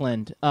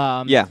undisciplined.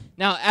 Yeah.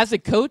 Now, as a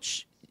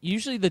coach,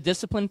 usually the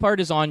discipline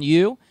part is on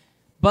you,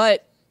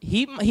 but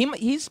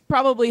he's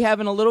probably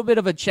having a little bit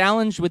of a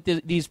challenge with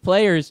these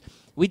players.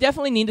 We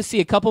definitely need to see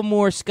a couple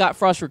more Scott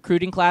Frost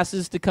recruiting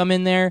classes to come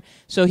in there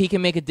so he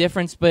can make a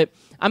difference. But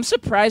I'm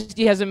surprised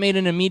he hasn't made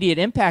an immediate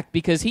impact,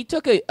 because he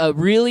took a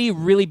really,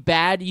 really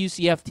bad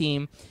UCF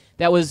team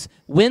that was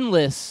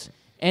winless,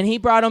 and he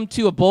brought them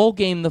to a bowl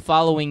game the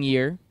following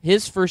year,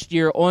 his first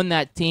year on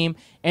that team,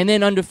 and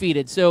then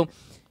undefeated. So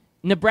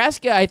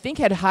Nebraska, I think,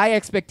 had high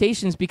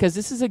expectations, because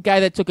this is a guy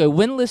that took a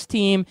winless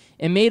team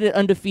and made it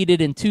undefeated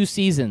in 2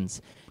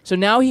 seasons. So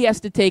now he has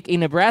to take a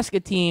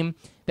Nebraska team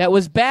that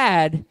was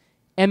bad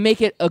and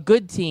make it a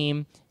good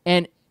team,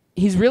 and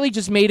he's really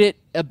just made it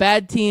a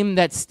bad team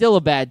that's still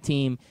a bad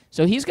team.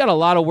 So he's got a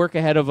lot of work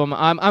ahead of him.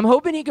 I'm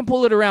hoping he can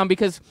pull it around,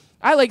 because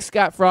I like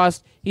Scott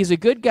Frost. He's a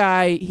good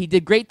guy. He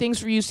did great things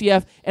for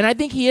UCF, and I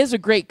think he is a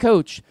great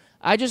coach.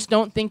 I just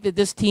don't think that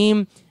this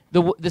team,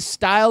 the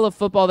style of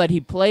football that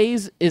he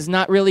plays, is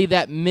not really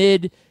that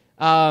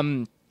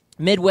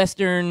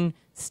Midwestern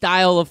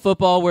style of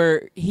football,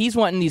 where he's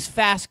wanting these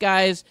fast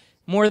guys,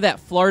 more of that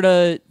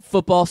Florida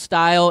football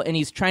style, and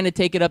he's trying to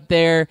take it up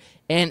there.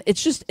 And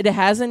it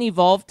hasn't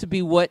evolved to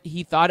be what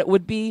he thought it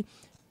would be,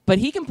 but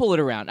he can pull it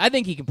around. I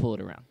think he can pull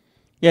it around.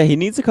 Yeah, he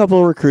needs a couple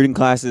of recruiting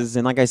classes,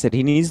 and like I said,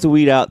 he needs to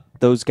weed out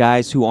those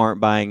guys who aren't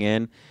buying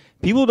in.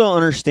 People don't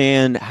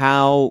understand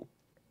how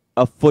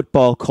a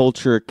football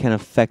culture can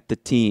affect the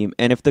team.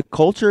 And if the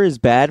culture is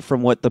bad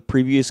from what the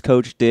previous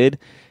coach did,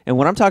 and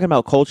when I'm talking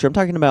about culture, I'm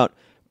talking about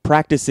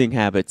practicing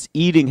habits,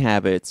 eating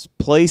habits,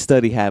 play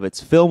study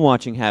habits, film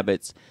watching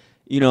habits,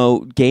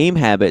 game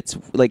habits.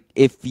 Like,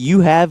 if you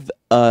have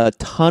a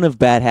ton of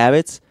bad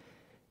habits,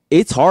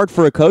 it's hard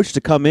for a coach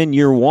to come in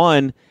year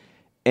 1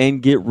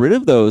 and get rid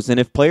of those. And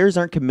if players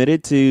aren't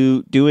committed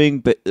to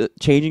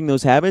changing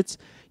those habits,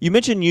 you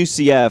mentioned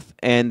UCF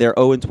and their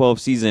 0-12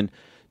 season.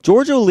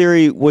 George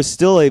O'Leary was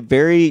still a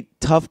very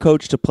tough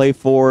coach to play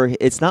for.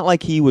 It's not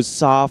like he was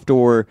soft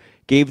or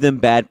gave them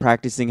bad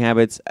practicing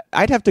habits.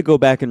 I'd have to go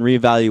back and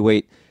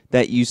reevaluate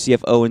that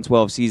UCF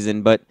 0-12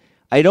 season, but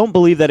I don't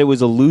believe that it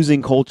was a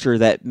losing culture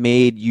that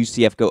made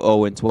UCF go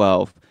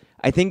 0-12.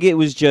 I think it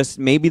was just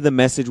maybe the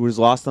message was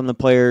lost on the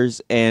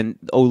players, and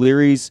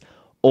O'Leary's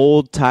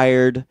old,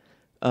 tired,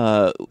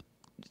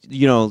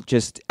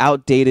 just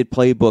outdated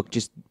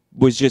playbook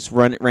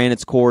ran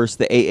its course.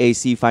 The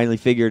AAC finally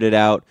figured it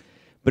out.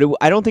 But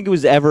I don't think it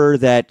was ever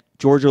that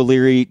George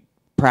O'Leary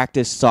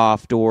practiced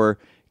soft or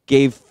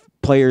gave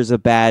players a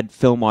bad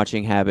film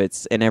watching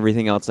habits and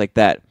everything else like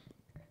that.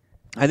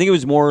 I think it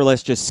was more or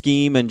less just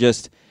scheme, and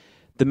just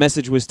the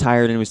message was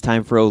tired, and it was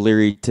time for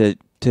O'Leary to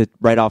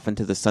ride off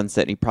into the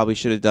sunset, and he probably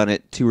should have done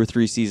it 2 or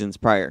 3 seasons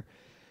prior.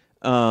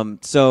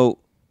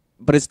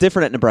 But it's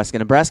different at Nebraska.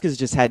 Nebraska's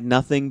just had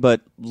nothing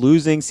but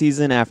losing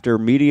season after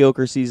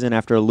mediocre season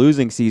after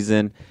losing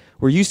season,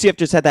 where UCF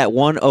just had that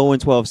one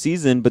 0-12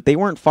 season, but they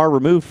weren't far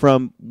removed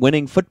from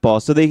winning football.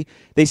 So they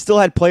still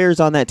had players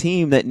on that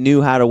team that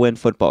knew how to win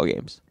football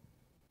games.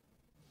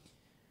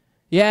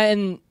 Yeah,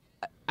 and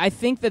I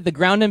think that the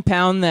ground and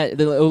pound that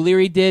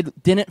O'Leary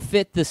didn't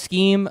fit the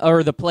scheme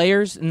or the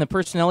players and the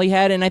personnel he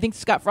had, and I think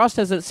Scott Frost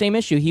has that same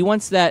issue. He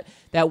wants that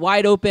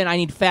wide open, I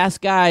need fast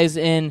guys,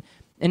 and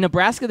in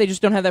Nebraska, they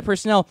just don't have that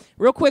personnel.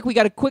 Real quick, we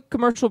got a quick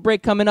commercial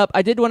break coming up.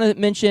 I did want to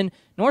mention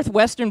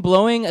Northwestern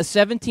blowing a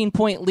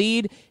 17-point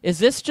lead. Is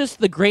this just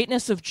the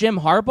greatness of Jim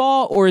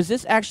Harbaugh, or is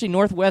this actually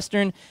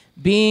Northwestern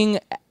being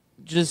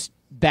just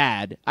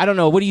bad? I don't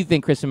know. What do you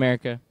think, Chris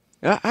America?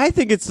 I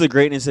think it's the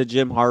greatness of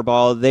Jim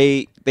Harbaugh.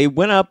 They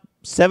went up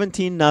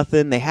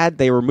 17-0.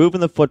 They were moving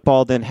the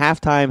football. Then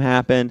halftime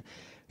happened.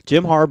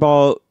 Jim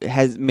Harbaugh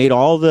has made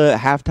all the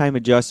halftime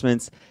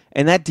adjustments.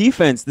 And that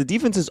defense, the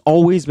defense has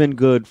always been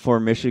good for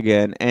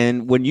Michigan.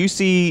 And when you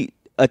see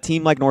a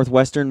team like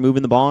Northwestern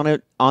moving the ball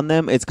on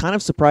them, it's kind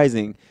of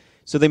surprising.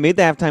 So they made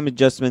the halftime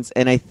adjustments,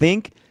 and I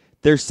think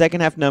their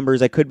second half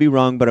numbers, I could be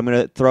wrong, but I'm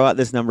going to throw out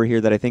this number here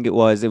that I think it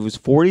was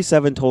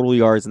 47 total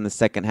yards in the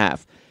second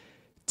half.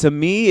 To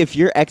me, if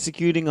you're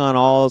executing on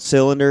all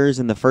cylinders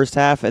in the first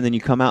half and then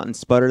you come out and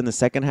sputter in the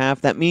second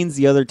half, that means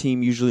the other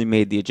team usually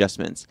made the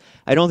adjustments.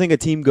 I don't think a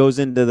team goes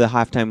into the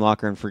halftime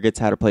locker and forgets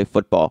how to play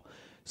football.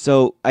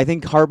 So I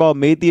think Harbaugh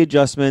made the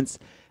adjustments,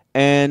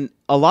 and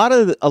a lot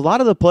of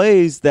the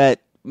plays that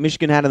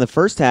Michigan had in the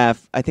first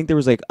half, I think there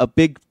was like a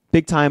big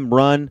time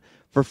run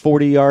for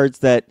 40 yards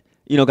that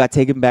got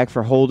taken back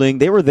for holding.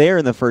 They were there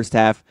in the first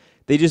half.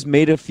 They just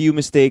made a few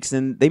mistakes,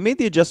 and they made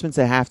the adjustments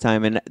at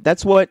halftime, and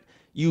that's what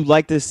you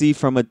like to see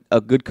from a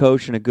good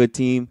coach and a good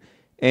team.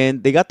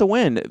 And they got the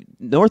win.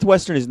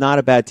 Northwestern is not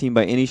a bad team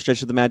by any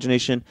stretch of the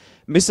imagination.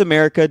 Miss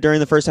America during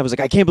the first half was like,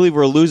 I can't believe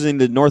we're losing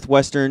to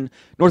Northwestern.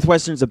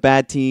 Northwestern's a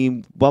bad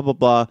team, blah, blah,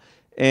 blah.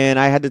 And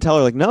I had to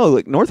tell her, no,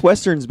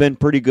 Northwestern's been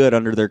pretty good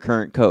under their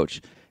current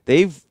coach.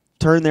 They've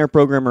turned their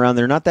program around.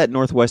 They're not that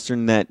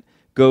Northwestern that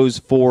goes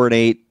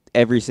 4-8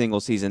 every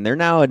single season. They're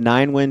now a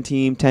 9-win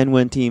team,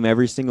 10-win team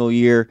every single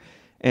year.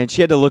 And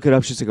she had to look it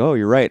up. She's like, oh,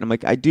 you're right. And I'm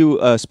like, I do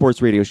a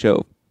sports radio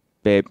show,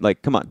 babe.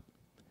 Come on.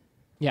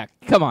 Yeah,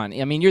 come on.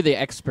 I mean, you're the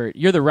expert.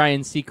 You're the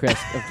Ryan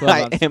Seacrest of 12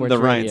 Ounce Sports Radio. I am the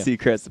Ryan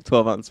Seacrest of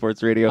 12 Ounce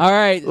Sports Radio. All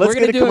right. Let's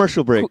get a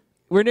commercial break.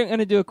 We're going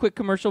to do a quick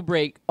commercial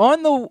break.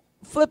 On the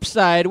flip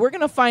side, we're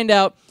going to find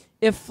out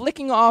if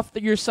flicking off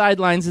your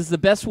sidelines is the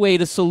best way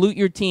to salute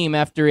your team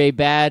after a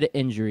bad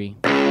injury.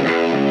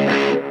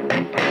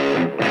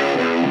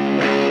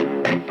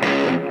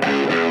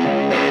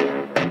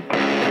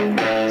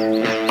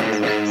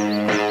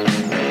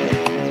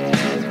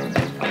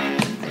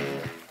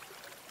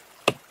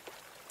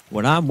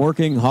 When I'm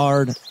working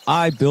hard,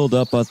 I build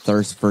up a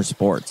thirst for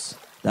sports.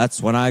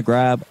 That's when I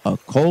grab a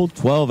cold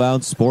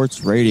 12-ounce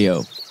sports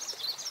radio.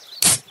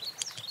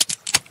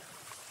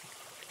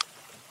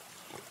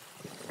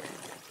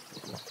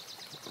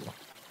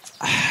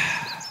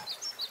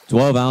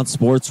 "12-ounce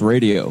sports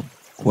radio.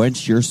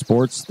 Quench your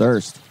sports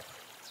thirst."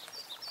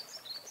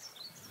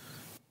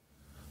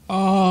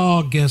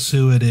 Oh, guess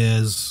who it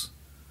is?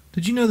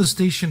 Did you know the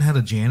station had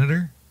a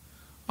janitor?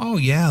 Oh,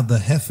 yeah, the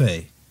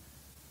Jefe,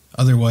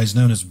 otherwise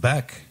known as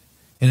Beck.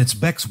 And it's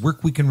Beck's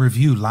Work Week in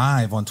Review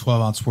live on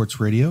 12-Ounce Sports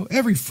Radio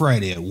every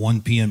Friday at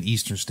 1 p.m.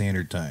 Eastern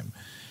Standard Time.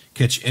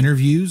 Catch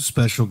interviews,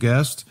 special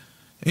guests,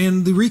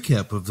 and the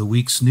recap of the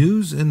week's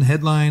news and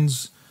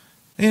headlines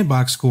and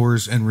box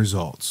scores and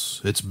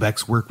results. It's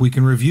Beck's Work Week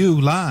in Review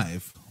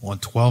live on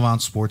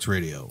 12-Ounce Sports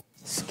Radio.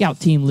 Scout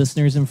Team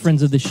listeners and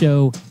friends of the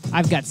show,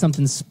 I've got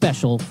something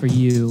special for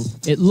you.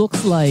 It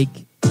looks like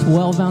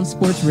 12-Ounce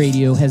Sports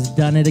Radio has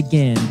done it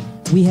again.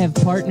 We have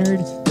partnered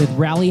with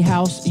Rally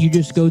House. You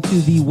just go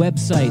to the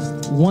website,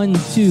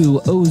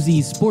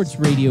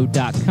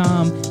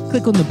 12ozsportsradio.com.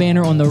 Click on the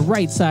banner on the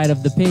right side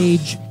of the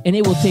page, and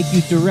it will take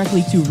you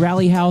directly to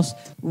Rally House.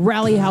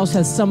 Rally House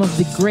has some of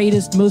the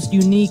greatest, most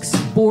unique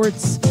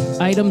sports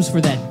items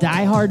for that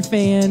diehard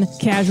fan,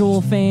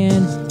 casual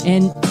fan,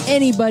 and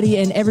anybody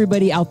and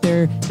everybody out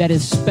there that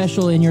is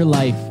special in your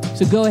life.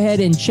 So go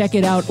ahead and check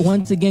it out.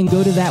 Once again,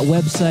 go to that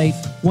website,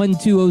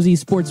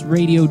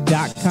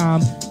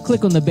 12ozsportsradio.com.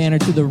 Click on the banner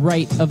to the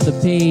right of the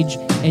page,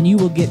 and you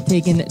will get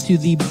taken to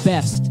the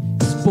best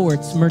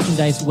sports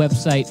merchandise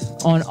website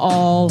on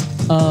all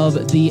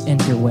of the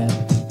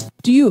interweb.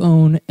 Do you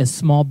own a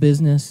small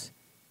business?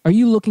 Are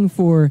you looking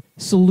for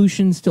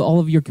solutions to all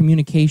of your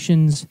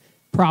communications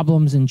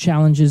problems and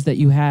challenges that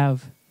you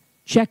have?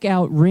 Check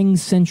out Ring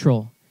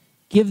Central.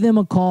 Give them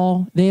a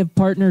call. They have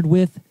partnered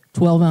with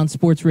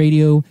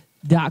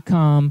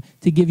 12ouncesportsradio.com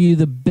to give you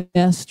the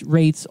best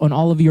rates on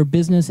all of your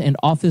business and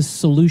office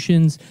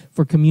solutions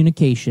for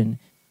communication.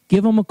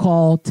 Give them a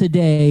call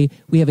today.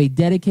 We have a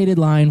dedicated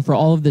line for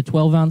all of the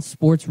 12-ounce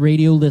sports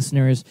radio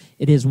listeners.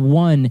 It is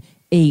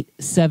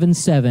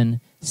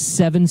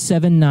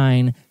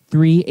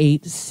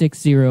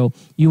 1-877-779-3860.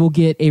 You will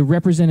get a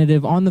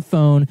representative on the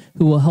phone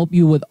who will help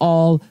you with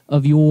all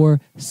of your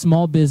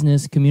small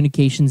business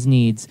communications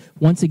needs.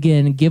 Once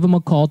again, give them a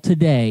call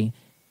today,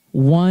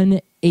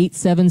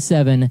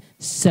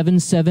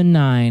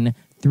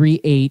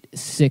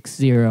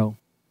 1-877-779-3860.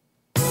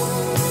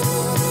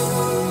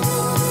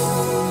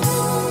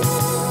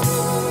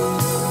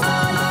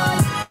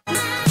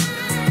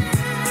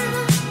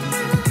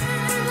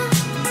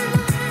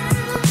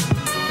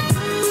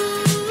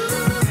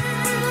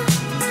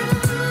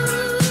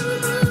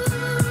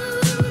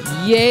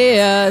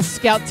 Yeah,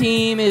 Scout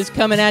Team is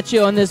coming at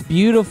you on this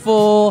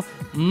beautiful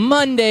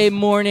Monday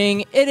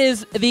morning. It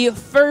is the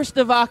 1st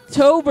of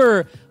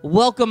October.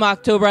 Welcome,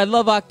 October. I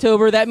love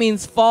October. That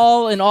means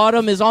fall and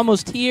autumn is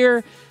almost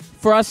here.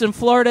 For us in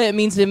Florida, it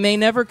means it may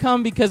never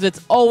come because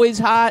it's always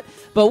hot,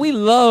 but we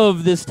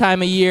love this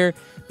time of year.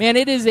 Man,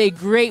 it is a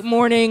great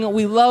morning.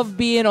 We love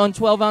being on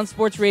 12 Ounce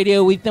Sports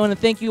Radio. We want to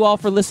thank you all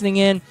for listening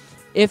in.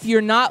 If you're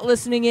not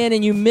listening in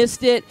and you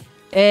missed it,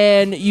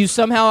 and you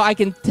somehow, I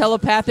can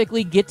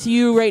telepathically get to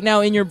you right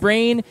now in your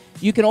brain,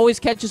 you can always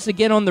catch us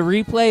again on the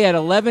replay at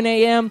 11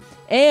 a.m.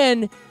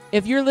 And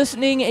if you're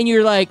listening and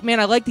you're like,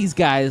 man, I like these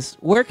guys,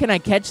 where can I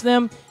catch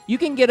them? You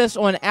can get us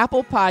on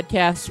Apple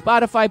Podcasts,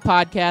 Spotify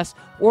Podcasts,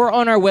 or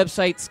on our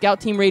website,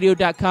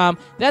 scoutteamradio.com.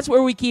 That's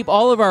where we keep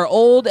all of our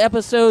old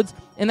episodes,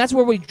 and that's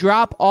where we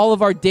drop all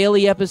of our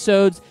daily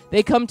episodes.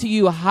 They come to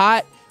you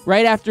hot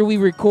right after we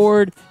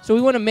record, so we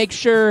want to make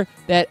sure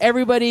that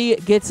everybody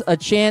gets a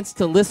chance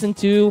to listen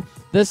to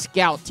the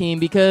Scout Team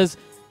because,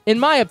 in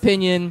my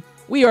opinion,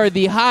 we are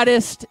the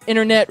hottest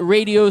internet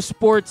radio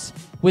sports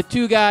with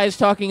two guys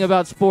talking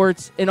about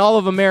sports in all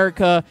of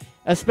America,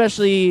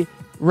 especially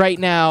right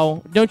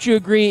now. Don't you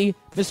agree,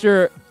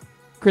 Mr.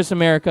 Chris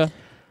America?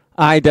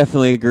 I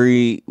definitely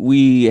agree.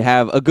 We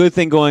have a good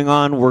thing going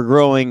on. We're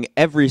growing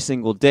every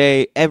single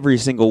day, every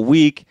single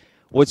week.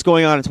 What's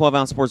going on at 12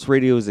 Ounce Sports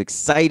Radio is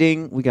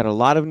exciting. We got a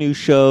lot of new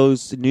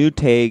shows, new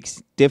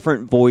takes,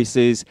 different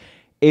voices.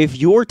 If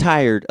you're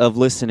tired of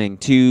listening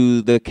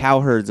to the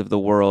Cowherds of the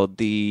world,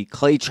 the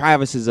Clay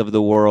Travises of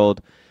the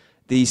world,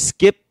 the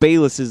Skip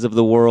Baylesses of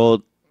the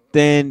world,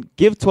 then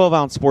give 12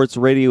 Ounce Sports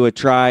Radio a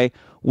try.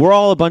 We're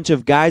all a bunch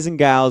of guys and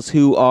gals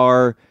who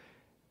are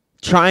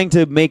trying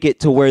to make it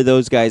to where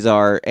those guys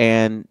are,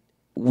 and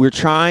we're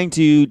trying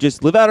to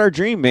just live out our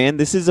dream, man.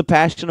 This is a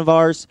passion of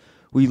ours.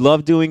 We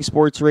love doing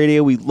sports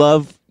radio. We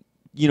love,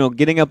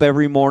 getting up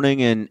every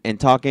morning and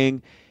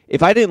talking.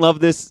 If I didn't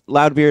love this,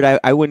 Loudbeard,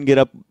 I wouldn't get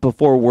up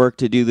before work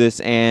to do this,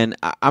 and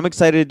I'm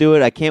excited to do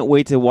it. I can't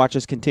wait to watch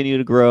us continue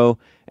to grow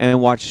and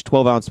watch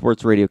 12 Ounce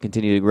Sports Radio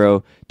continue to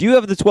grow. Do you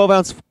have the 12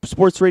 Ounce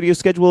Sports Radio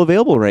schedule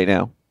available right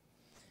now?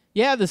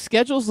 Yeah, the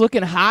schedule's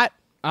looking hot.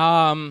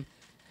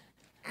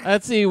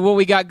 Let's see what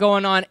we got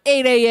going on.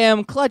 8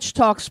 a.m., Clutch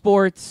Talk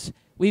Sports.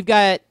 We've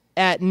got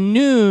at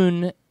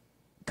noon,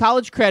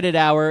 College Credit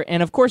Hour,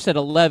 and of course at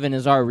 11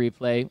 is our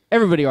replay.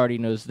 Everybody already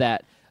knows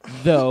that,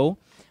 though.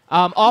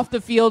 Off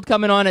the Field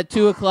coming on at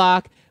 2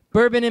 o'clock.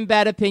 Bourbon and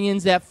Bad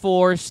Opinions at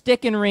 4.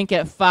 Stick and Rink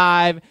at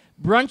 5.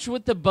 Brunch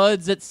with the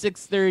Buds at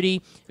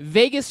 6:30.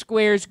 Vegas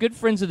Squares, good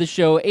friends of the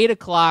show, 8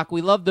 o'clock.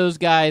 We love those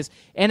guys.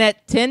 And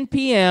at 10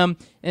 p.m.,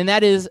 and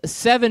that is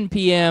 7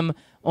 p.m.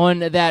 on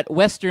that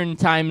Western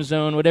time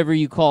zone, whatever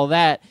you call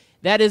that,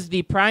 that is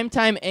the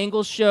Primetime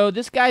Angle Show.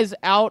 This guy's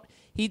out.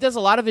 He does a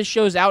lot of his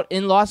shows out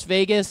in Las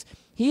Vegas.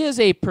 He is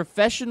a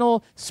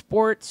professional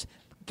sports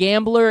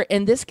gambler,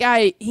 and this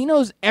guy, he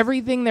knows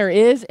everything there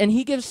is, and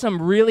he gives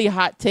some really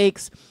hot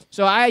takes.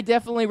 So I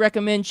definitely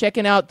recommend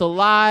checking out the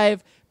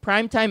live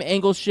Primetime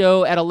Angle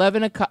Show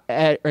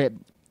at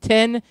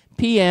 10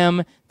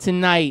 p.m.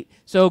 tonight.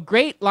 So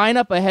great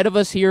lineup ahead of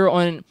us here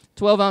on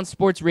 12 Ounce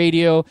Sports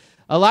Radio.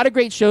 A lot of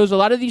great shows. A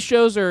lot of these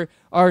shows are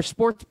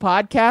sports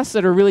podcasts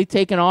that are really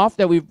taken off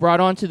that we've brought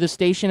onto the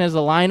station as a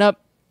lineup.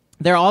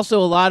 There are also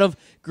a lot of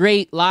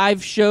great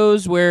live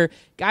shows where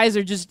guys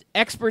are just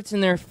experts in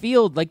their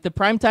field, like the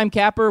Primetime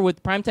Capper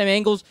with Primetime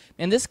Angles.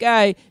 And this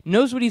guy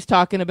knows what he's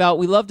talking about.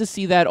 We love to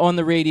see that on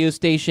the radio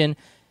station.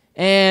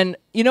 And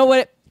you know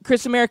what,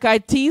 Chris America, I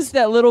teased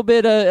that little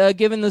bit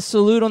giving the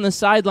salute on the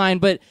sideline.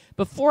 But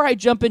before I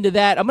jump into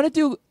that,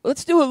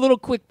 let's do a little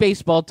quick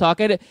baseball talk.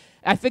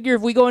 I figure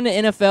if we go into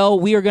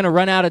NFL, we are going to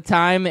run out of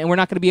time, and we're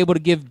not going to be able to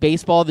give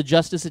baseball the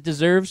justice it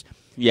deserves.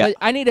 Yeah. But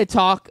I need to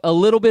talk a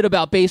little bit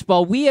about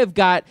baseball. We have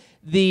got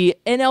the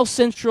NL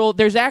Central.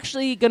 There's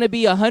actually going to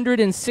be a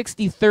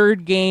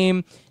 163rd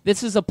game.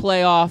 This is a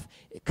playoff.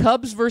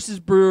 Cubs versus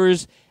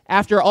Brewers.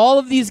 After all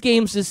of these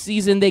games this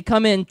season, they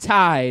come in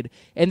tied,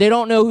 and they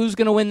don't know who's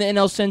going to win the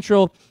NL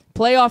Central.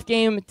 Playoff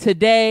game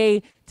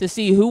today to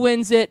see who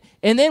wins it,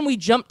 and then we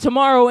jump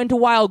tomorrow into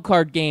wild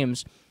card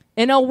games.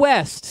 NL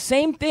West,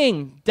 same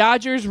thing.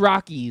 Dodgers,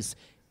 Rockies.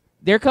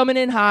 They're coming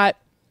in hot.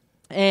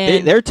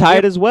 And they're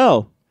tied as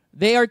well.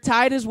 They are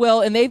tied as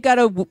well, and they've got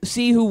to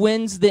see who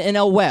wins the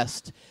NL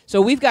West.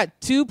 So we've got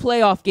 2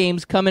 playoff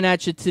games coming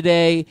at you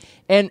today.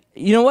 And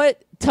you know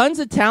what? Tons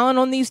of talent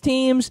on these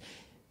teams.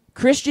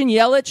 Christian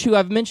Yelich, who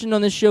I've mentioned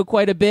on this show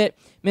quite a bit.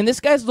 Man, this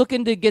guy's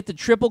looking to get the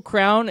Triple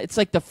Crown. It's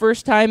like the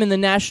first time in the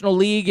National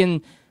League,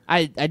 and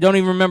I don't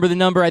even remember the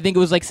number. I think it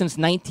was like since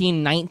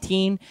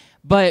 1919.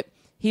 But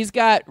he's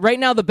got, right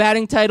now, the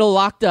batting title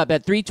locked up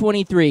at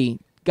 323.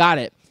 Got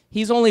it.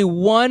 He's only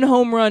 1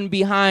 home run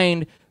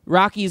behind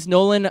Rockies'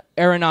 Nolan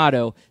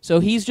Arenado. So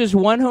he's just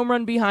 1 home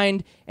run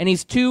behind, and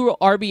he's 2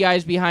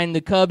 RBIs behind the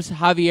Cubs'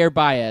 Javier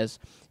Baez.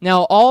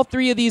 Now, all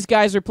 3 of these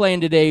guys are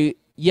playing today,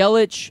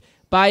 Yelich,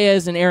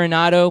 Baez, and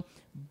Arenado.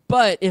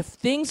 But if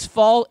things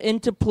fall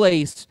into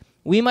place,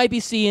 we might be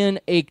seeing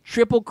a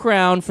Triple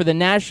Crown for the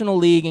National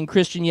League and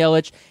Christian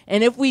Yelich.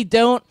 And if we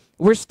don't,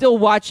 we're still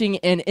watching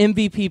an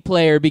MVP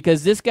player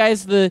because this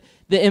guy's the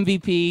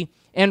MVP.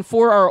 And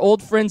for our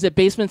old friends at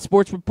Basement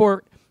Sports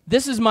Report,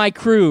 this is my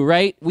crew,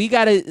 right? We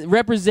got to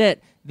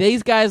represent.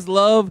 These guys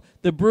love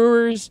the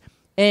Brewers,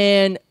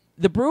 and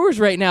the Brewers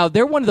right now,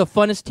 they're one of the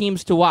funnest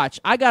teams to watch.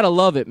 I got to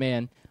love it,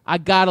 man. I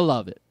got to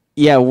love it.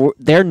 Yeah,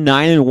 they're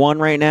 9-1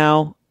 right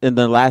now in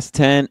the last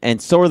 10,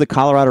 and so are the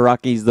Colorado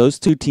Rockies. Those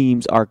two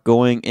teams are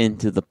going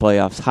into the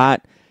playoffs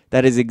hot.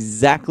 That is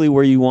exactly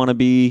where you want to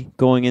be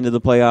going into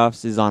the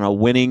playoffs, is on a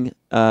winning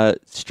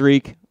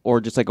streak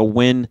or just like a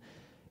win,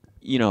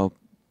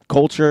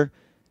 culture.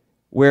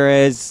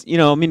 Whereas,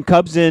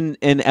 Cubs in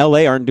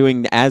LA aren't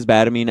doing as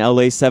bad. I mean,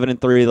 LA 7-3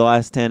 the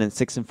last 10 and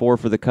 6-4 for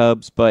the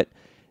Cubs, but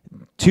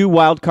two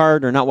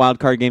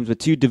games, but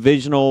two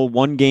divisional,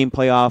 1-game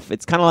playoff.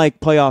 It's kind of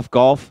like playoff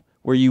golf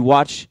where you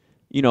watch,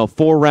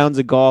 4 rounds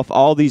of golf,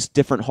 all these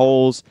different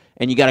holes,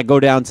 and you got to go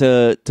down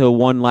to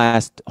one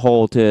last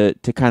hole to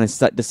kind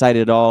of decide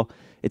it all.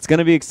 It's going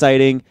to be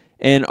exciting.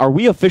 And are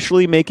we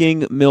officially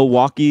making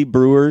Milwaukee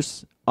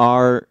Brewers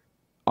our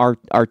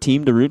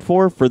team to root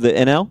for the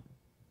NL?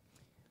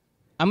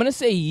 I'm going to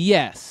say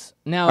yes.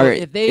 Now,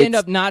 if they end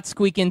up not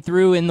squeaking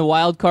through in the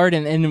wild card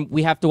and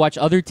we have to watch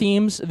other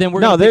teams, then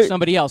we're going to pick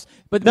somebody else.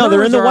 But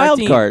they're in the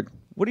wild card.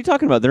 What are you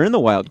talking about? They're in the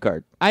wild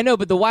card. I know,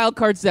 but the wild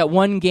card's that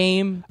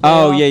 1-game playoff.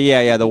 Oh,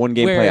 yeah, the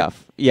 1-game playoff.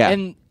 Yeah.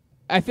 And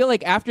I feel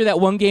like after that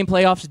 1-game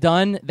playoff's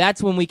done,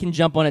 that's when we can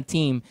jump on a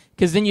team,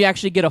 because then you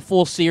actually get a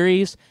full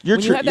series. When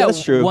you have that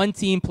that's true.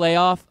 1-team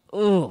playoff,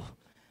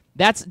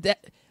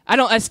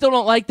 I still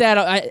don't like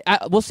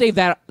that. We'll save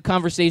that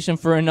conversation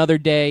for another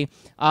day.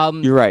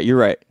 You're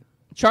right.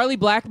 Charlie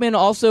Blackmon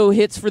also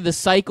hits for the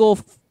cycle,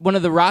 one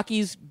of the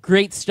Rockies'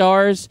 great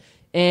stars.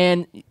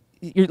 And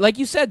like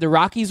you said, the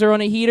Rockies are on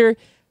a heater.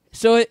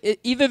 So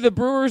either the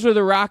Brewers or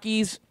the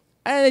Rockies,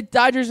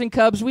 Dodgers and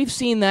Cubs, we've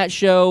seen that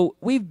show.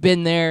 We've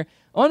been there.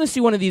 I want to see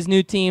one of these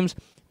new teams.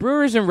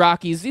 Brewers and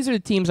Rockies, these are the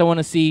teams I want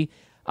to see.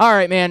 All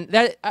right, man,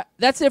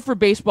 that's it for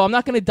baseball. I'm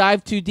not going to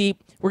dive too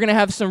deep. We're going to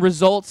have some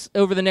results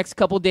over the next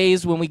couple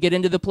days when we get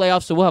into the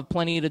playoffs, so we'll have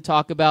plenty to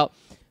talk about.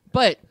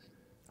 But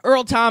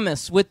Earl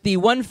Thomas with the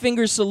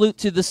one-finger salute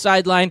to the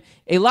sideline.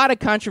 A lot of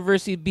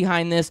controversy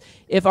behind this.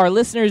 If our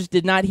listeners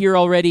did not hear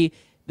already,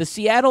 the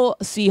Seattle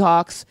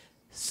Seahawks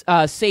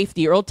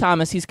safety, Earl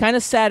Thomas, he's kind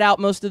of sat out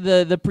most of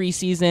the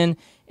preseason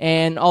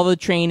and all the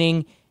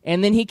training.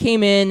 And then he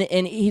came in,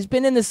 and he's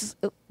been in this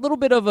little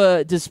bit of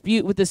a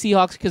dispute with the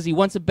Seahawks because he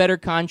wants a better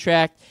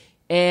contract.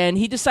 And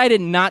he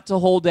decided not to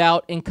hold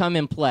out and come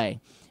and play.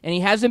 And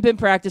he hasn't been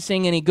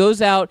practicing, and he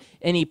goes out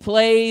and he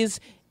plays.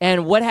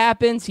 And what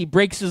happens? He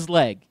breaks his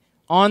leg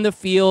on the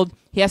field.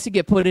 He has to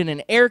get put in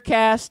an air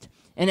cast.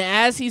 And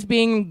as he's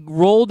being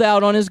rolled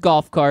out on his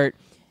golf cart,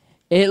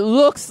 it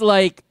looks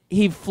like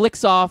he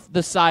flicks off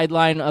the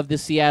sideline of the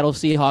Seattle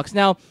Seahawks.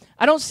 Now,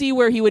 I don't see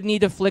where he would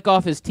need to flick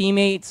off his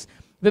teammates,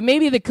 but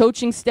maybe the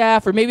coaching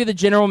staff or maybe the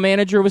general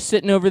manager was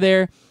sitting over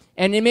there,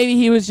 and then maybe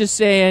he was just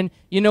saying,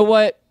 you know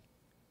what?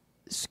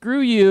 Screw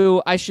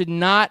you. I should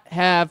not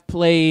have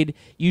played.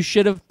 You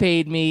should have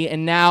paid me,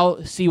 and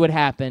now see what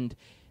happened.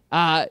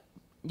 I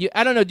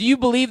don't know. Do you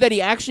believe that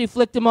he actually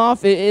flicked him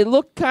off? It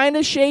looked kind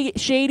of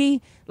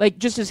shady, like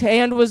just his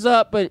hand was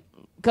up, but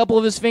a couple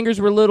of his fingers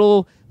were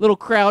little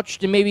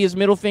crouched, and maybe his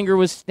middle finger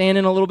was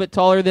standing a little bit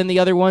taller than the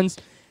other ones.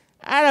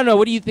 I don't know.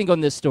 What do you think on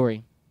this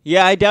story?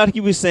 Yeah, I doubt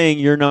he was saying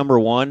you're number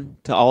one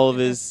to all of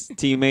his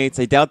teammates.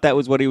 I doubt that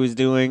was what he was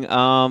doing.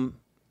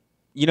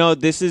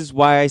 This is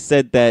why I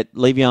said that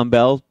Le'Veon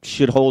Bell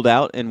should hold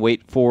out and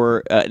wait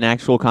for an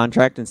actual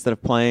contract instead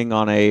of playing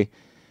on a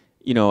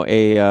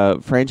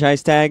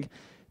franchise tag.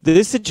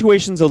 This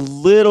situation's a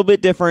little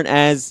bit different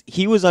as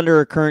he was under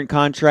a current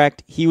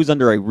contract. He was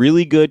under a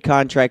really good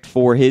contract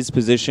for his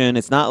position.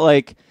 It's not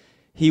like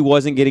he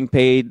wasn't getting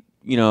paid,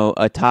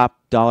 a top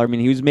dollar. I mean,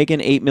 he was making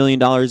 $8 million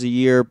a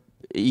year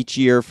each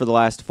year for the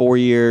last 4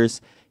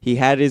 years. He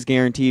had his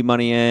guaranteed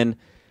money in.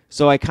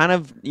 So I kind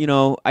of,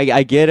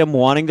 I get him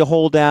wanting to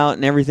hold out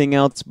and everything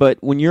else, but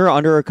when you're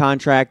under a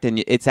contract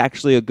and it's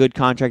actually a good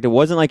contract, it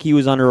wasn't like he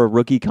was under a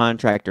rookie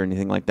contract or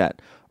anything like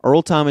that.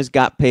 Earl Thomas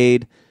got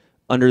paid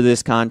under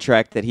this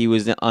contract that he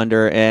was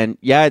under, and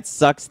yeah, it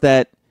sucks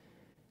that,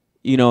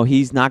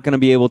 he's not going to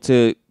be able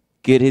to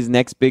get his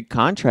next big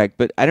contract,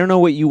 but I don't know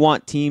what you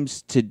want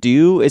teams to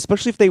do,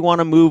 especially if they want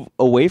to move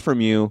away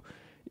from you.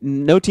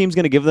 No team's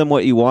going to give them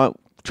what you want,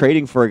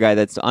 trading for a guy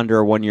that's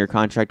under a 1-year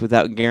contract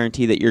without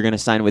guarantee that you're going to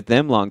sign with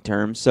them long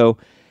term. So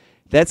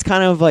that's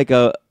kind of like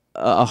a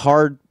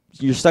hard,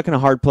 you're stuck in a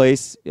hard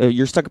place.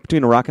 You're stuck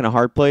between a rock and a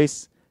hard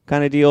place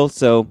kind of deal.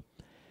 So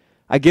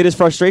I get his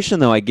frustration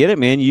though. I get it,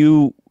 man.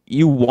 You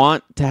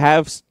want to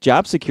have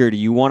job security.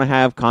 You want to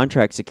have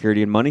contract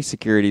security and money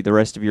security the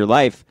rest of your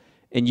life.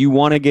 And you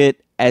want to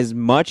get as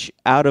much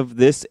out of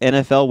this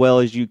NFL well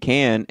as you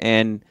can.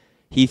 And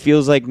he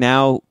feels like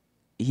now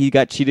he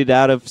got cheated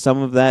out of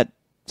some of that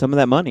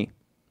money.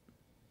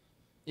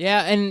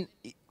 Yeah, and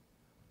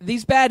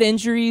these bad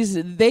injuries,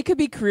 they could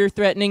be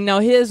career-threatening. Now,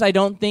 his I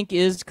don't think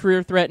is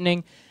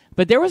career-threatening,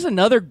 But there was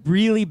another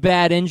really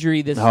bad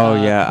injury this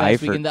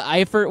past weekend, the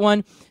Eifert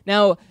one.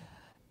 Now,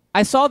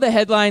 I saw the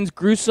headlines,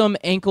 gruesome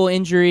ankle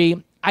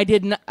injury.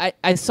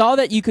 I saw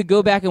that you could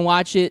go back and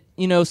watch it.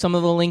 Some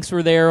of the links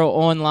were there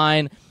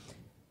online.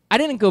 I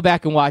didn't go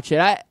back and watch it.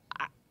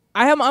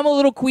 I'm a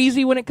little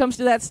queasy when it comes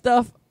to that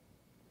stuff.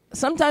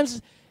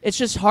 Sometimes it's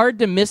just hard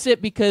to miss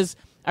it because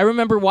I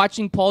remember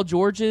watching Paul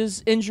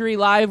George's injury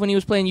live when he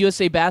was playing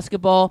USA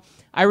Basketball.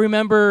 I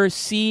remember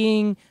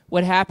seeing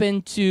what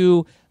happened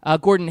to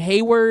Gordon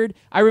Hayward.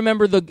 I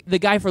remember the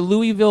guy for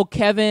Louisville,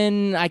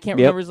 Kevin. I can't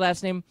remember his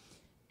last name.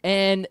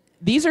 And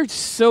these are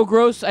so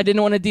gross. I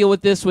didn't want to deal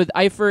with this with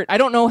Eifert. I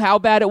don't know how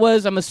bad it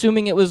was. I'm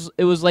assuming it was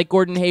like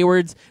Gordon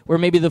Hayward's, where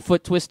maybe the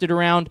foot twisted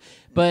around.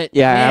 But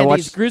man,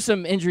 these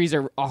gruesome injuries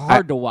are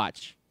hard to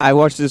watch. I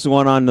watched this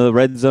one on the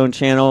Red Zone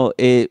channel.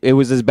 It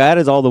was as bad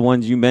as all the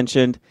ones you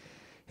mentioned.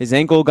 His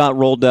ankle got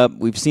rolled up.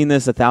 We've seen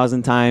this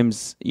 1,000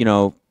 times.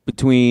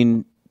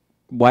 Between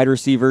wide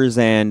receivers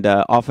and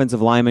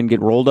offensive linemen get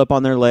rolled up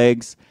on their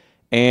legs,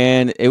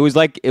 and it was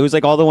like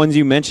all the ones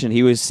you mentioned.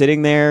 He was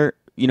sitting there,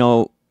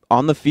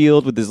 on the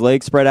field with his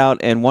legs spread out,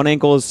 and one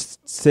ankle is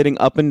sitting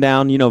up and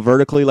down,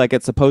 vertically like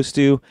it's supposed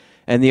to,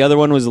 and the other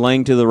one was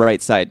laying to the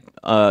right side.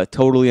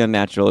 Totally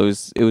unnatural.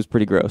 It was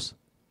pretty gross.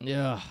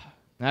 Yeah,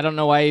 I don't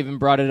know why I even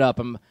brought it up.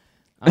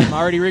 I'm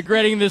already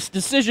regretting this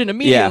decision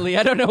immediately.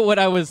 Yeah. I don't know what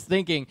I was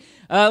thinking.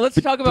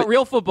 Let's talk about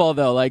real football,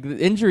 though, like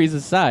injuries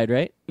aside,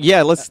 right?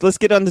 Yeah, let's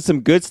get on to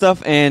some good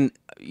stuff. And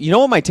you know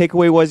what my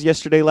takeaway was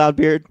yesterday,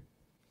 Loudbeard?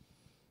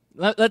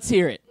 Let's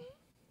hear it.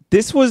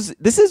 This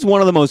is one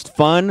of the most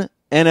fun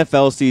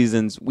NFL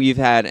seasons we've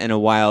had in a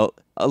while.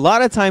 A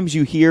lot of times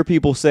you hear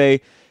people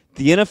say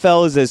the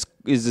NFL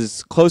is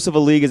as close of a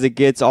league as it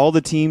gets. All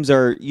the teams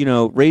are,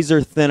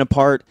 razor thin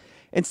apart.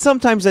 And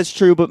sometimes that's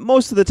true, but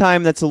most of the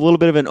time that's a little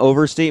bit of an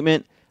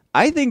overstatement.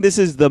 I think this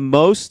is the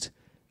most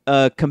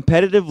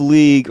competitive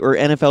league or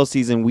NFL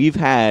season we've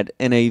had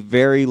in a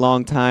very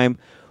long time.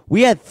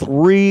 We had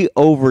 3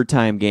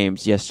 overtime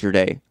games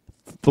yesterday.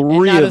 3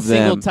 and not of them.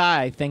 Not a single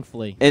tie,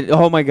 thankfully. And,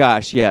 oh, my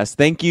gosh, yes.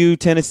 Thank you,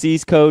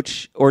 Tennessee's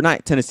coach, or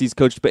not Tennessee's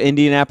coach, but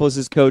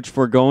Indianapolis's coach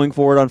for going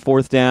for it on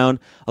 4th down.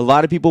 A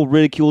lot of people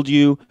ridiculed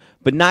you,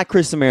 but not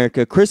Chris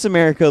America. Chris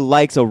America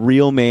likes a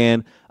real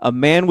man, a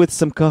man with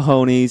some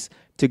cojones,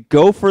 to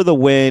go for the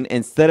win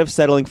instead of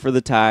settling for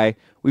the tie.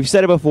 We've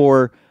said it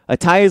before, a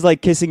tie is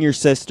like kissing your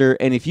sister,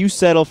 and if you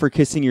settle for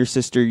kissing your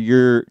sister,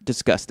 you're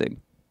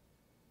disgusting.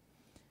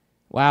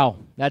 Wow,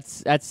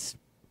 that's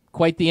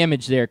quite the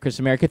image there, Chris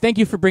America. Thank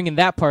you for bringing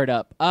that part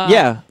up.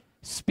 Yeah.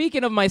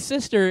 Speaking of my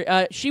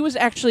sister,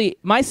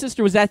 my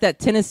sister was at that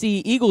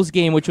Tennessee Eagles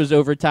game, which was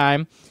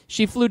overtime.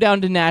 She flew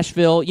down to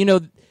Nashville.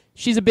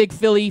 She's a big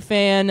Philly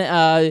fan.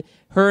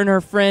 Her and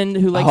her friend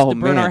who likes to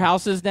burn our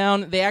houses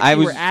down, they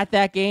actually were at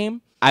that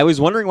game. I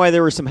was wondering why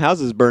there were some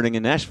houses burning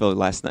in Nashville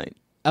last night.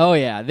 Oh,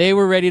 yeah. They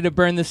were ready to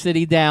burn the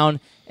city down.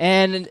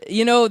 And,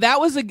 that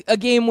was a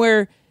game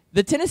where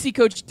the Tennessee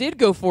coach did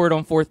go for it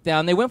on 4th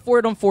down. They went for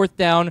it on 4th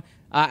down.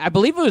 I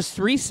believe it was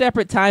 3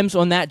 separate times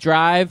on that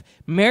drive.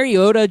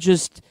 Mariota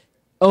just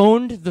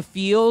owned the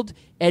field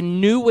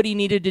and knew what he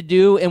needed to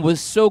do and was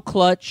so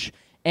clutch.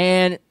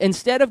 And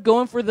instead of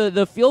going for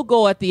the field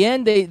goal at the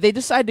end, they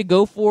decided to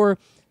go for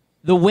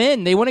the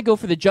win. They want to go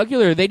for the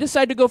jugular. They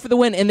decide to go for the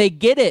win, and they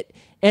get it.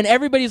 And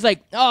everybody's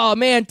like, oh,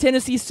 man,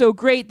 Tennessee's so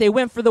great. They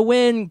went for the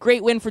win.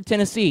 Great win for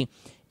Tennessee.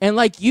 And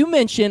like you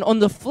mentioned, on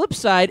the flip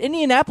side,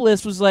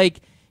 Indianapolis was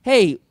like,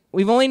 hey,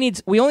 we only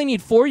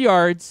need 4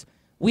 yards.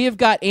 We have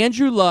got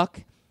Andrew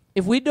Luck.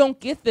 If we don't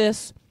get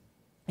this,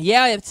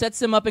 yeah, it sets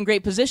them up in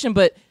great position,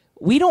 but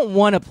we don't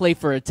want to play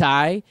for a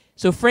tie.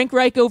 So Frank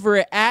Reich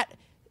over at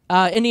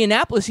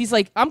Indianapolis, he's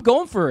like, I'm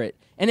going for it.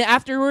 And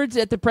afterwards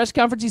at the press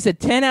conference, he said,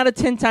 10 out of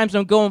 10 times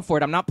I'm going for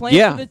it. I'm not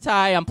playing for the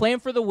tie. I'm playing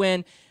for the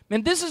win.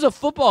 Man, this is a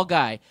football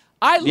guy.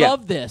 I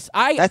love this.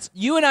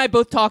 You and I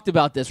both talked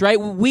about this, right?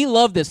 We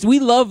love this. We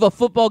love a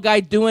football guy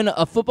doing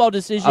a football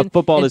decision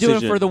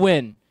doing it for the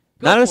win.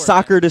 Not a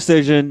soccer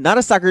decision. Not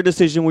a soccer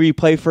decision where you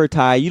play for a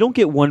tie. You don't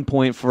get 1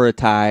 point for a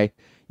tie.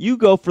 You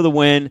go for the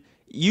win.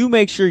 You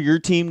make sure your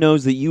team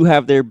knows that you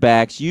have their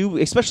backs.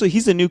 Especially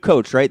he's a new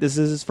coach, right? This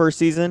is his first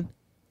season.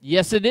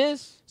 Yes, it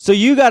is. So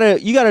you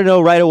gotta know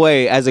right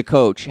away as a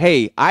coach,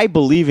 hey, I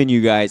believe in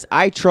you guys.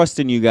 I trust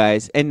in you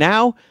guys. And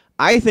now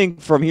I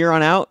think from here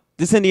on out,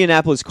 this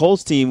Indianapolis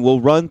Colts team will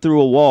run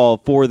through a wall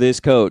for this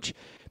coach.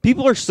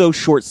 People are so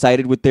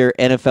short-sighted with their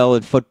NFL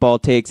and football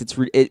takes.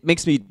 It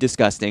makes me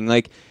disgusting.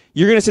 Like,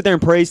 you're going to sit there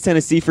and praise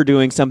Tennessee for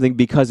doing something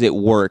because it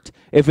worked.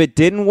 If it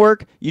didn't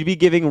work, you'd be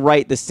giving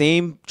Wright the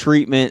same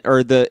treatment,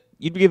 or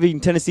you'd be giving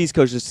Tennessee's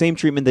coach the same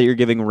treatment that you're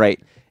giving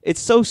Wright.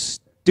 It's so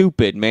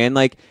stupid, man.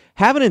 Like,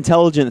 have an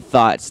intelligent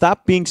thought.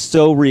 Stop being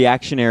so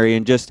reactionary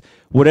and just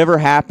whatever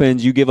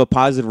happens, you give a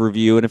positive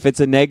review, and if it's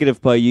a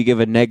negative play, you give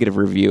a negative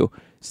review.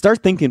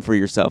 Start thinking for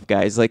yourself,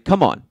 guys. Like,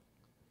 come on.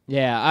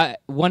 Yeah, I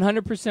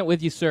 100%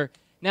 with you, sir.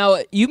 Now,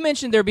 you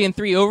mentioned there being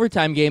 3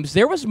 overtime games.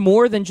 There was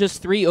more than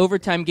just 3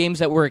 overtime games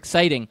that were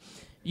exciting.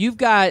 You've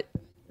got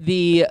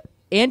the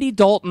Andy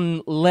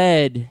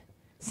Dalton-led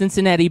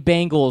Cincinnati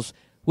Bengals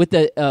with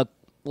the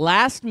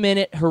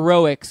last-minute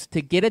heroics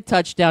to get a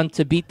touchdown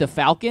to beat the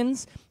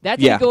Falcons. That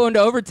didn't go into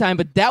overtime,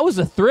 but that was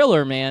a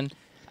thriller, man.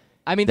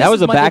 I mean, that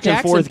was a back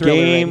and forth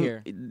game.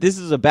 Right, this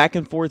is a back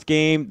and forth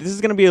game. This is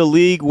going to be a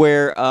league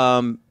where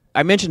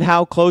I mentioned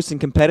how close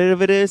and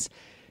competitive it is.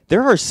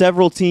 There are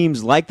several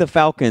teams like the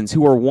Falcons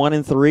who are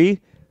 1-3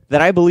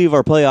 that I believe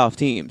are playoff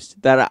teams,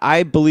 that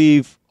I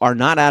believe are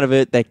not out of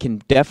it, that can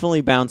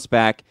definitely bounce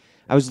back.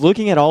 I was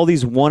looking at all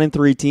these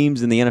 1-3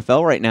 teams in the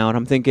NFL right now, and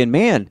I'm thinking,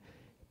 man,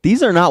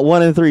 these are not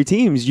 1-3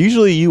 teams.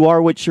 Usually you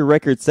are what your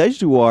record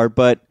says you are,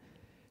 but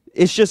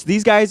it's just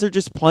these guys are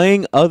just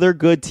playing other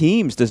good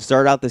teams to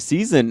start out the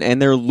season,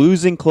 and they're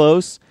losing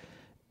close.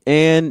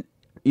 And,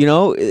 you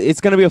know, it's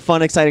going to be a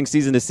fun, exciting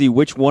season to see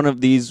which one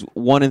of these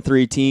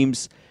 1-3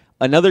 teams.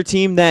 Another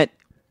team that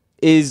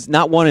is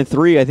not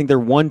 1-3, I think they're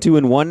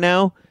 1-2-1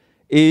 now,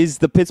 is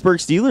the Pittsburgh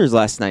Steelers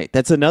last night.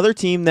 That's another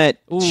team that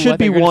should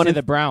be one.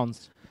 The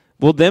Browns.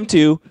 Well, them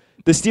too.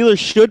 The Steelers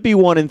should be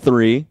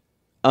 1-3,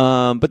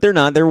 but they're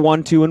not. They're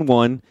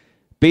 1-2-1,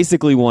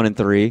 basically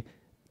 1-3.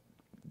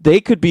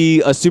 They could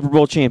be a Super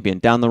Bowl champion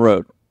down the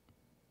road.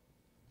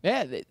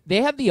 Yeah,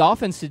 they have the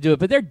offense to do it,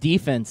 but their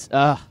defense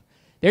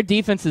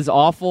is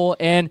awful.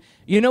 And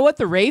you know what?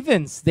 The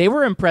Ravens, they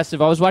were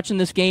impressive. I was watching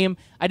this game.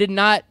 I did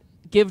not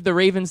give the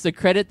Ravens the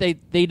credit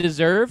they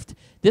deserved.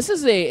 This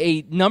is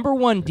a number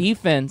one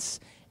defense.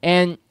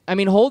 And, I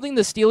mean, holding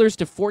the Steelers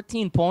to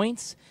 14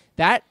 points,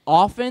 that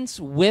offense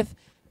with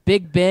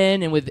Big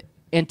Ben and with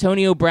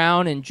Antonio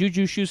Brown and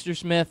Juju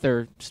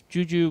Smith-Schuster,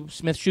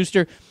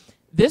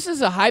 this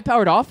is a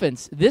high-powered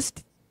offense. This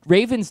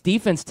Ravens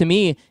defense, to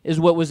me, is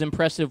what was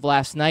impressive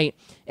last night.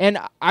 And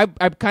I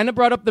kind of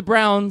brought up the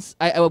Browns.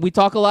 We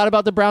talk a lot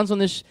about the Browns on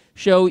this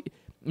show.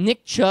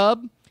 Nick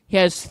Chubb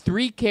has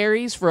 3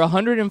 carries for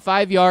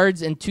 105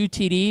 yards and 2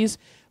 TDs.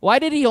 Why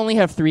did he only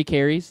have 3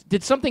 carries?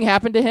 Did something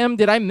happen to him?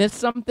 Did I miss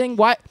something?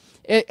 Why?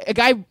 A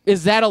guy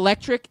is that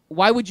electric?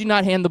 Why would you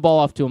not hand the ball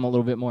off to him a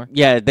little bit more?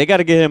 Yeah, they got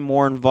to get him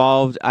more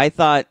involved. I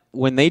thought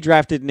when they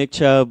drafted Nick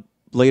Chubb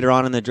later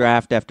on in the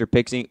draft after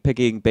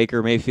picking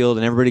Baker Mayfield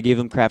and everybody gave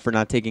him crap for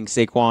not taking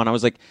Saquon, I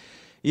was like,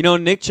 you know,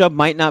 Nick Chubb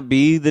might not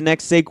be the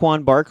next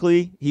Saquon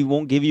Barkley. He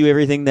won't give you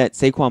everything that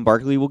Saquon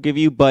Barkley will give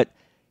you, but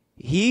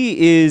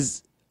he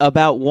is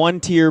about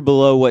one tier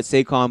below what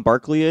Saquon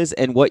Barkley is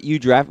and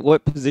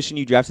what position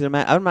you drafted him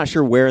at. I'm not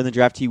sure where in the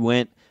draft he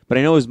went, but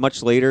I know it was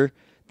much later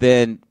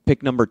than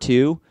pick number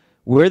 2.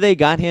 Where they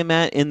got him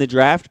at in the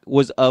draft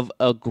was of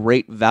a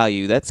great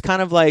value. That's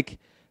kind of like,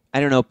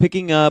 I don't know,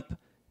 picking up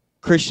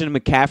Christian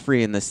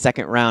McCaffrey in the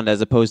second round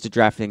as opposed to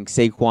drafting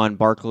Saquon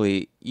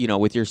Barkley, you know,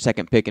 with your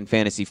second pick in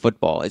fantasy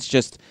football. It's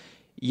just,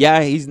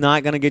 yeah, he's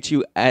not going to get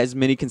you as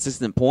many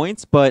consistent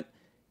points, but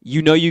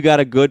you know you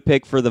got a good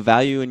pick for the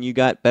value and you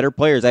got better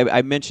players.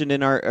 I mentioned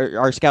in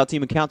our scout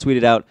team account,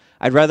 tweeted out,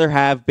 I'd rather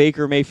have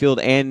Baker Mayfield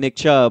and Nick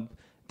Chubb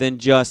than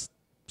just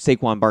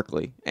Saquon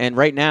Barkley. And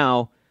right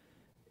now,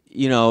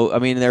 you know, I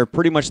mean, they're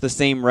pretty much the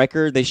same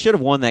record. They should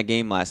have won that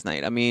game last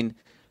night. I mean,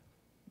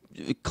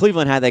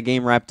 Cleveland had that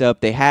game wrapped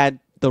up. They had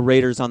the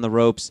Raiders on the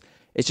ropes.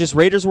 It's just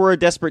Raiders were a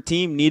desperate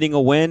team needing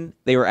a win.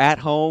 They were at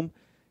home.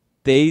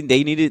 They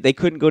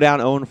couldn't go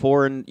down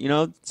 0-4, and you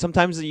know,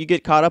 sometimes you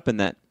get caught up in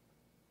that.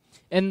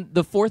 And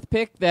the 4th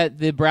pick that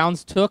the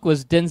Browns took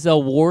was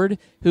Denzel Ward,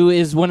 who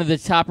is one of the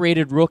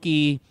top-rated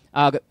rookie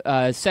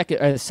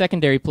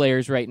secondary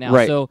players right now.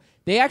 Right. So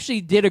they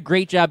actually did a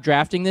great job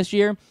drafting this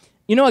year.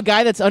 You know, a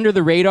guy that's under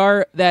the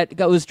radar that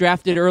was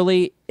drafted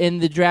early in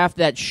the draft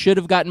that should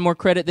have gotten more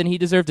credit than he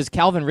deserved is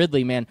Calvin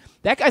Ridley, man.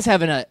 That guy's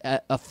having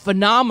a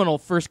phenomenal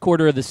first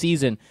quarter of the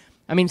season.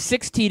 I mean,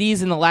 6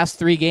 TDs in the last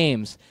 3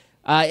 games.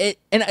 And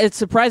it's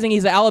surprising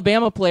he's an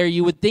Alabama player.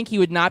 You would think he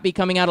would not be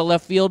coming out of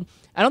left field.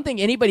 I don't think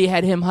anybody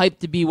had him hyped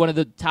to be one of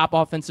the top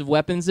offensive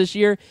weapons this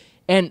year,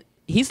 and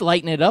he's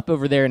lighting it up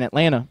over there in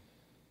Atlanta.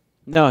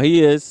 No,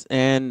 he is,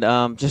 and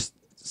just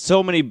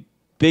so many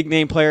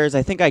big-name players.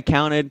 I think I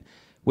counted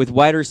with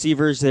wide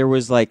receivers, there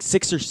was like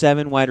 6 or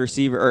 7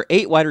 or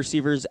 8 wide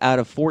receivers out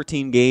of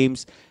 14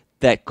 games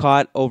that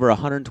caught over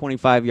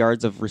 125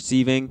 yards of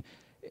receiving.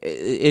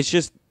 It's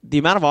just the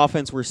amount of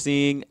offense we're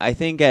seeing. I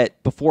think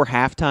before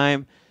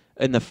halftime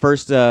in the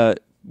first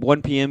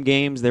 1 p.m.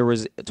 games, there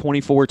was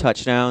 24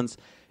 touchdowns.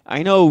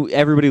 I know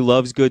everybody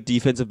loves good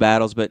defensive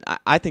battles, but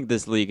I think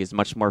this league is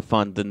much more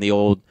fun than the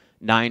old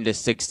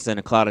 9-6 and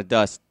a cloud of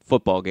dust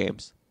football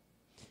games.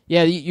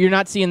 Yeah, you're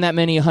not seeing that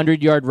many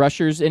 100-yard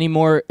rushers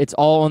anymore. It's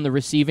all on the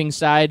receiving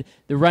side.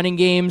 The running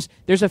games,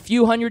 there's a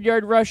few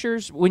 100-yard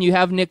rushers when you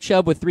have Nick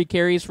Chubb with 3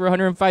 carries for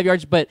 105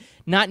 yards, but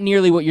not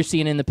nearly what you're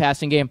seeing in the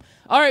passing game.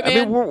 All right,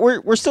 man.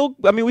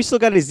 I mean, we still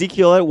got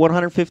Ezekiel at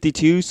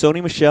 152,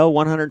 Sony Michel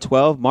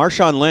 112,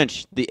 Marshawn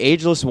Lynch, the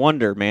ageless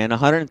wonder, man,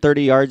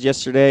 130 yards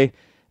yesterday.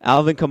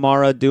 Alvin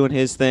Kamara doing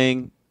his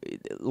thing.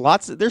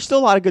 There's still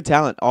a lot of good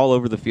talent all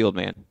over the field,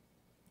 man.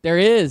 There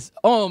is.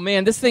 Oh,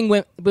 man, this thing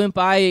went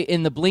by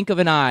in the blink of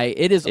an eye.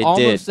 It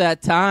almost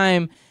that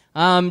time.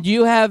 Do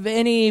you have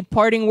any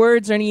parting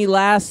words or any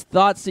last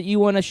thoughts that you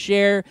want to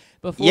share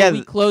before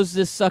we close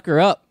this sucker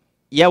up?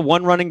 Yeah,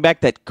 one running back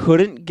that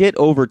couldn't get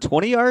over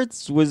 20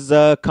 yards was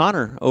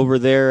Connor over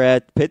there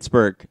at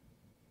Pittsburgh.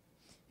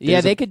 Yeah,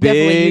 There's they a could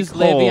definitely big use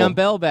hole. Le'Veon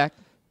Bell back.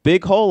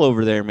 Big hole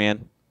over there,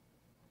 man.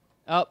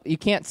 Oh, you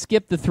can't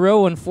skip the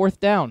throw on 4th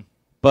down.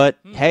 But,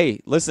 hey,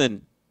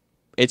 listen,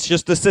 it's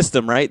just the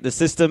system, right? The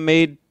system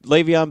made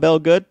Le'Veon Bell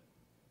good.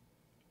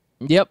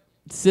 Yep.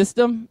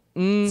 System?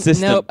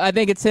 System. Nope, I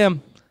think it's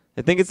him.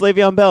 I think it's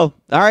Le'Veon Bell.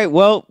 All right,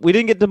 well, we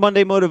didn't get to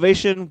Monday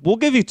motivation. We'll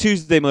give you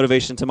Tuesday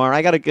motivation tomorrow.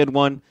 I got a good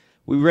one.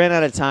 We ran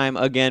out of time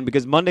again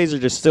because Mondays are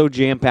just so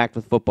jam-packed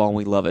with football, and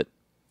we love it.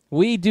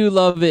 We do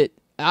love it.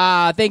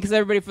 Thanks,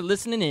 everybody, for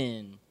listening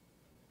in.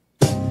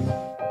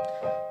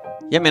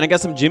 Yeah, man, I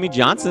got some Jimmy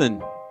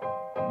Johnson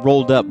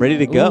rolled up, ready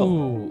to go.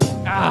 Ooh.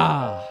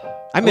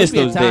 I miss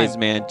those days,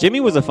 man. Jimmy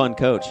was a fun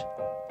coach.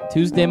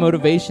 Tuesday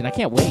motivation. I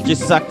can't wait.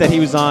 Just sucked that he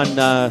was on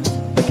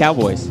the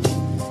Cowboys.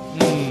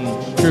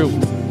 True.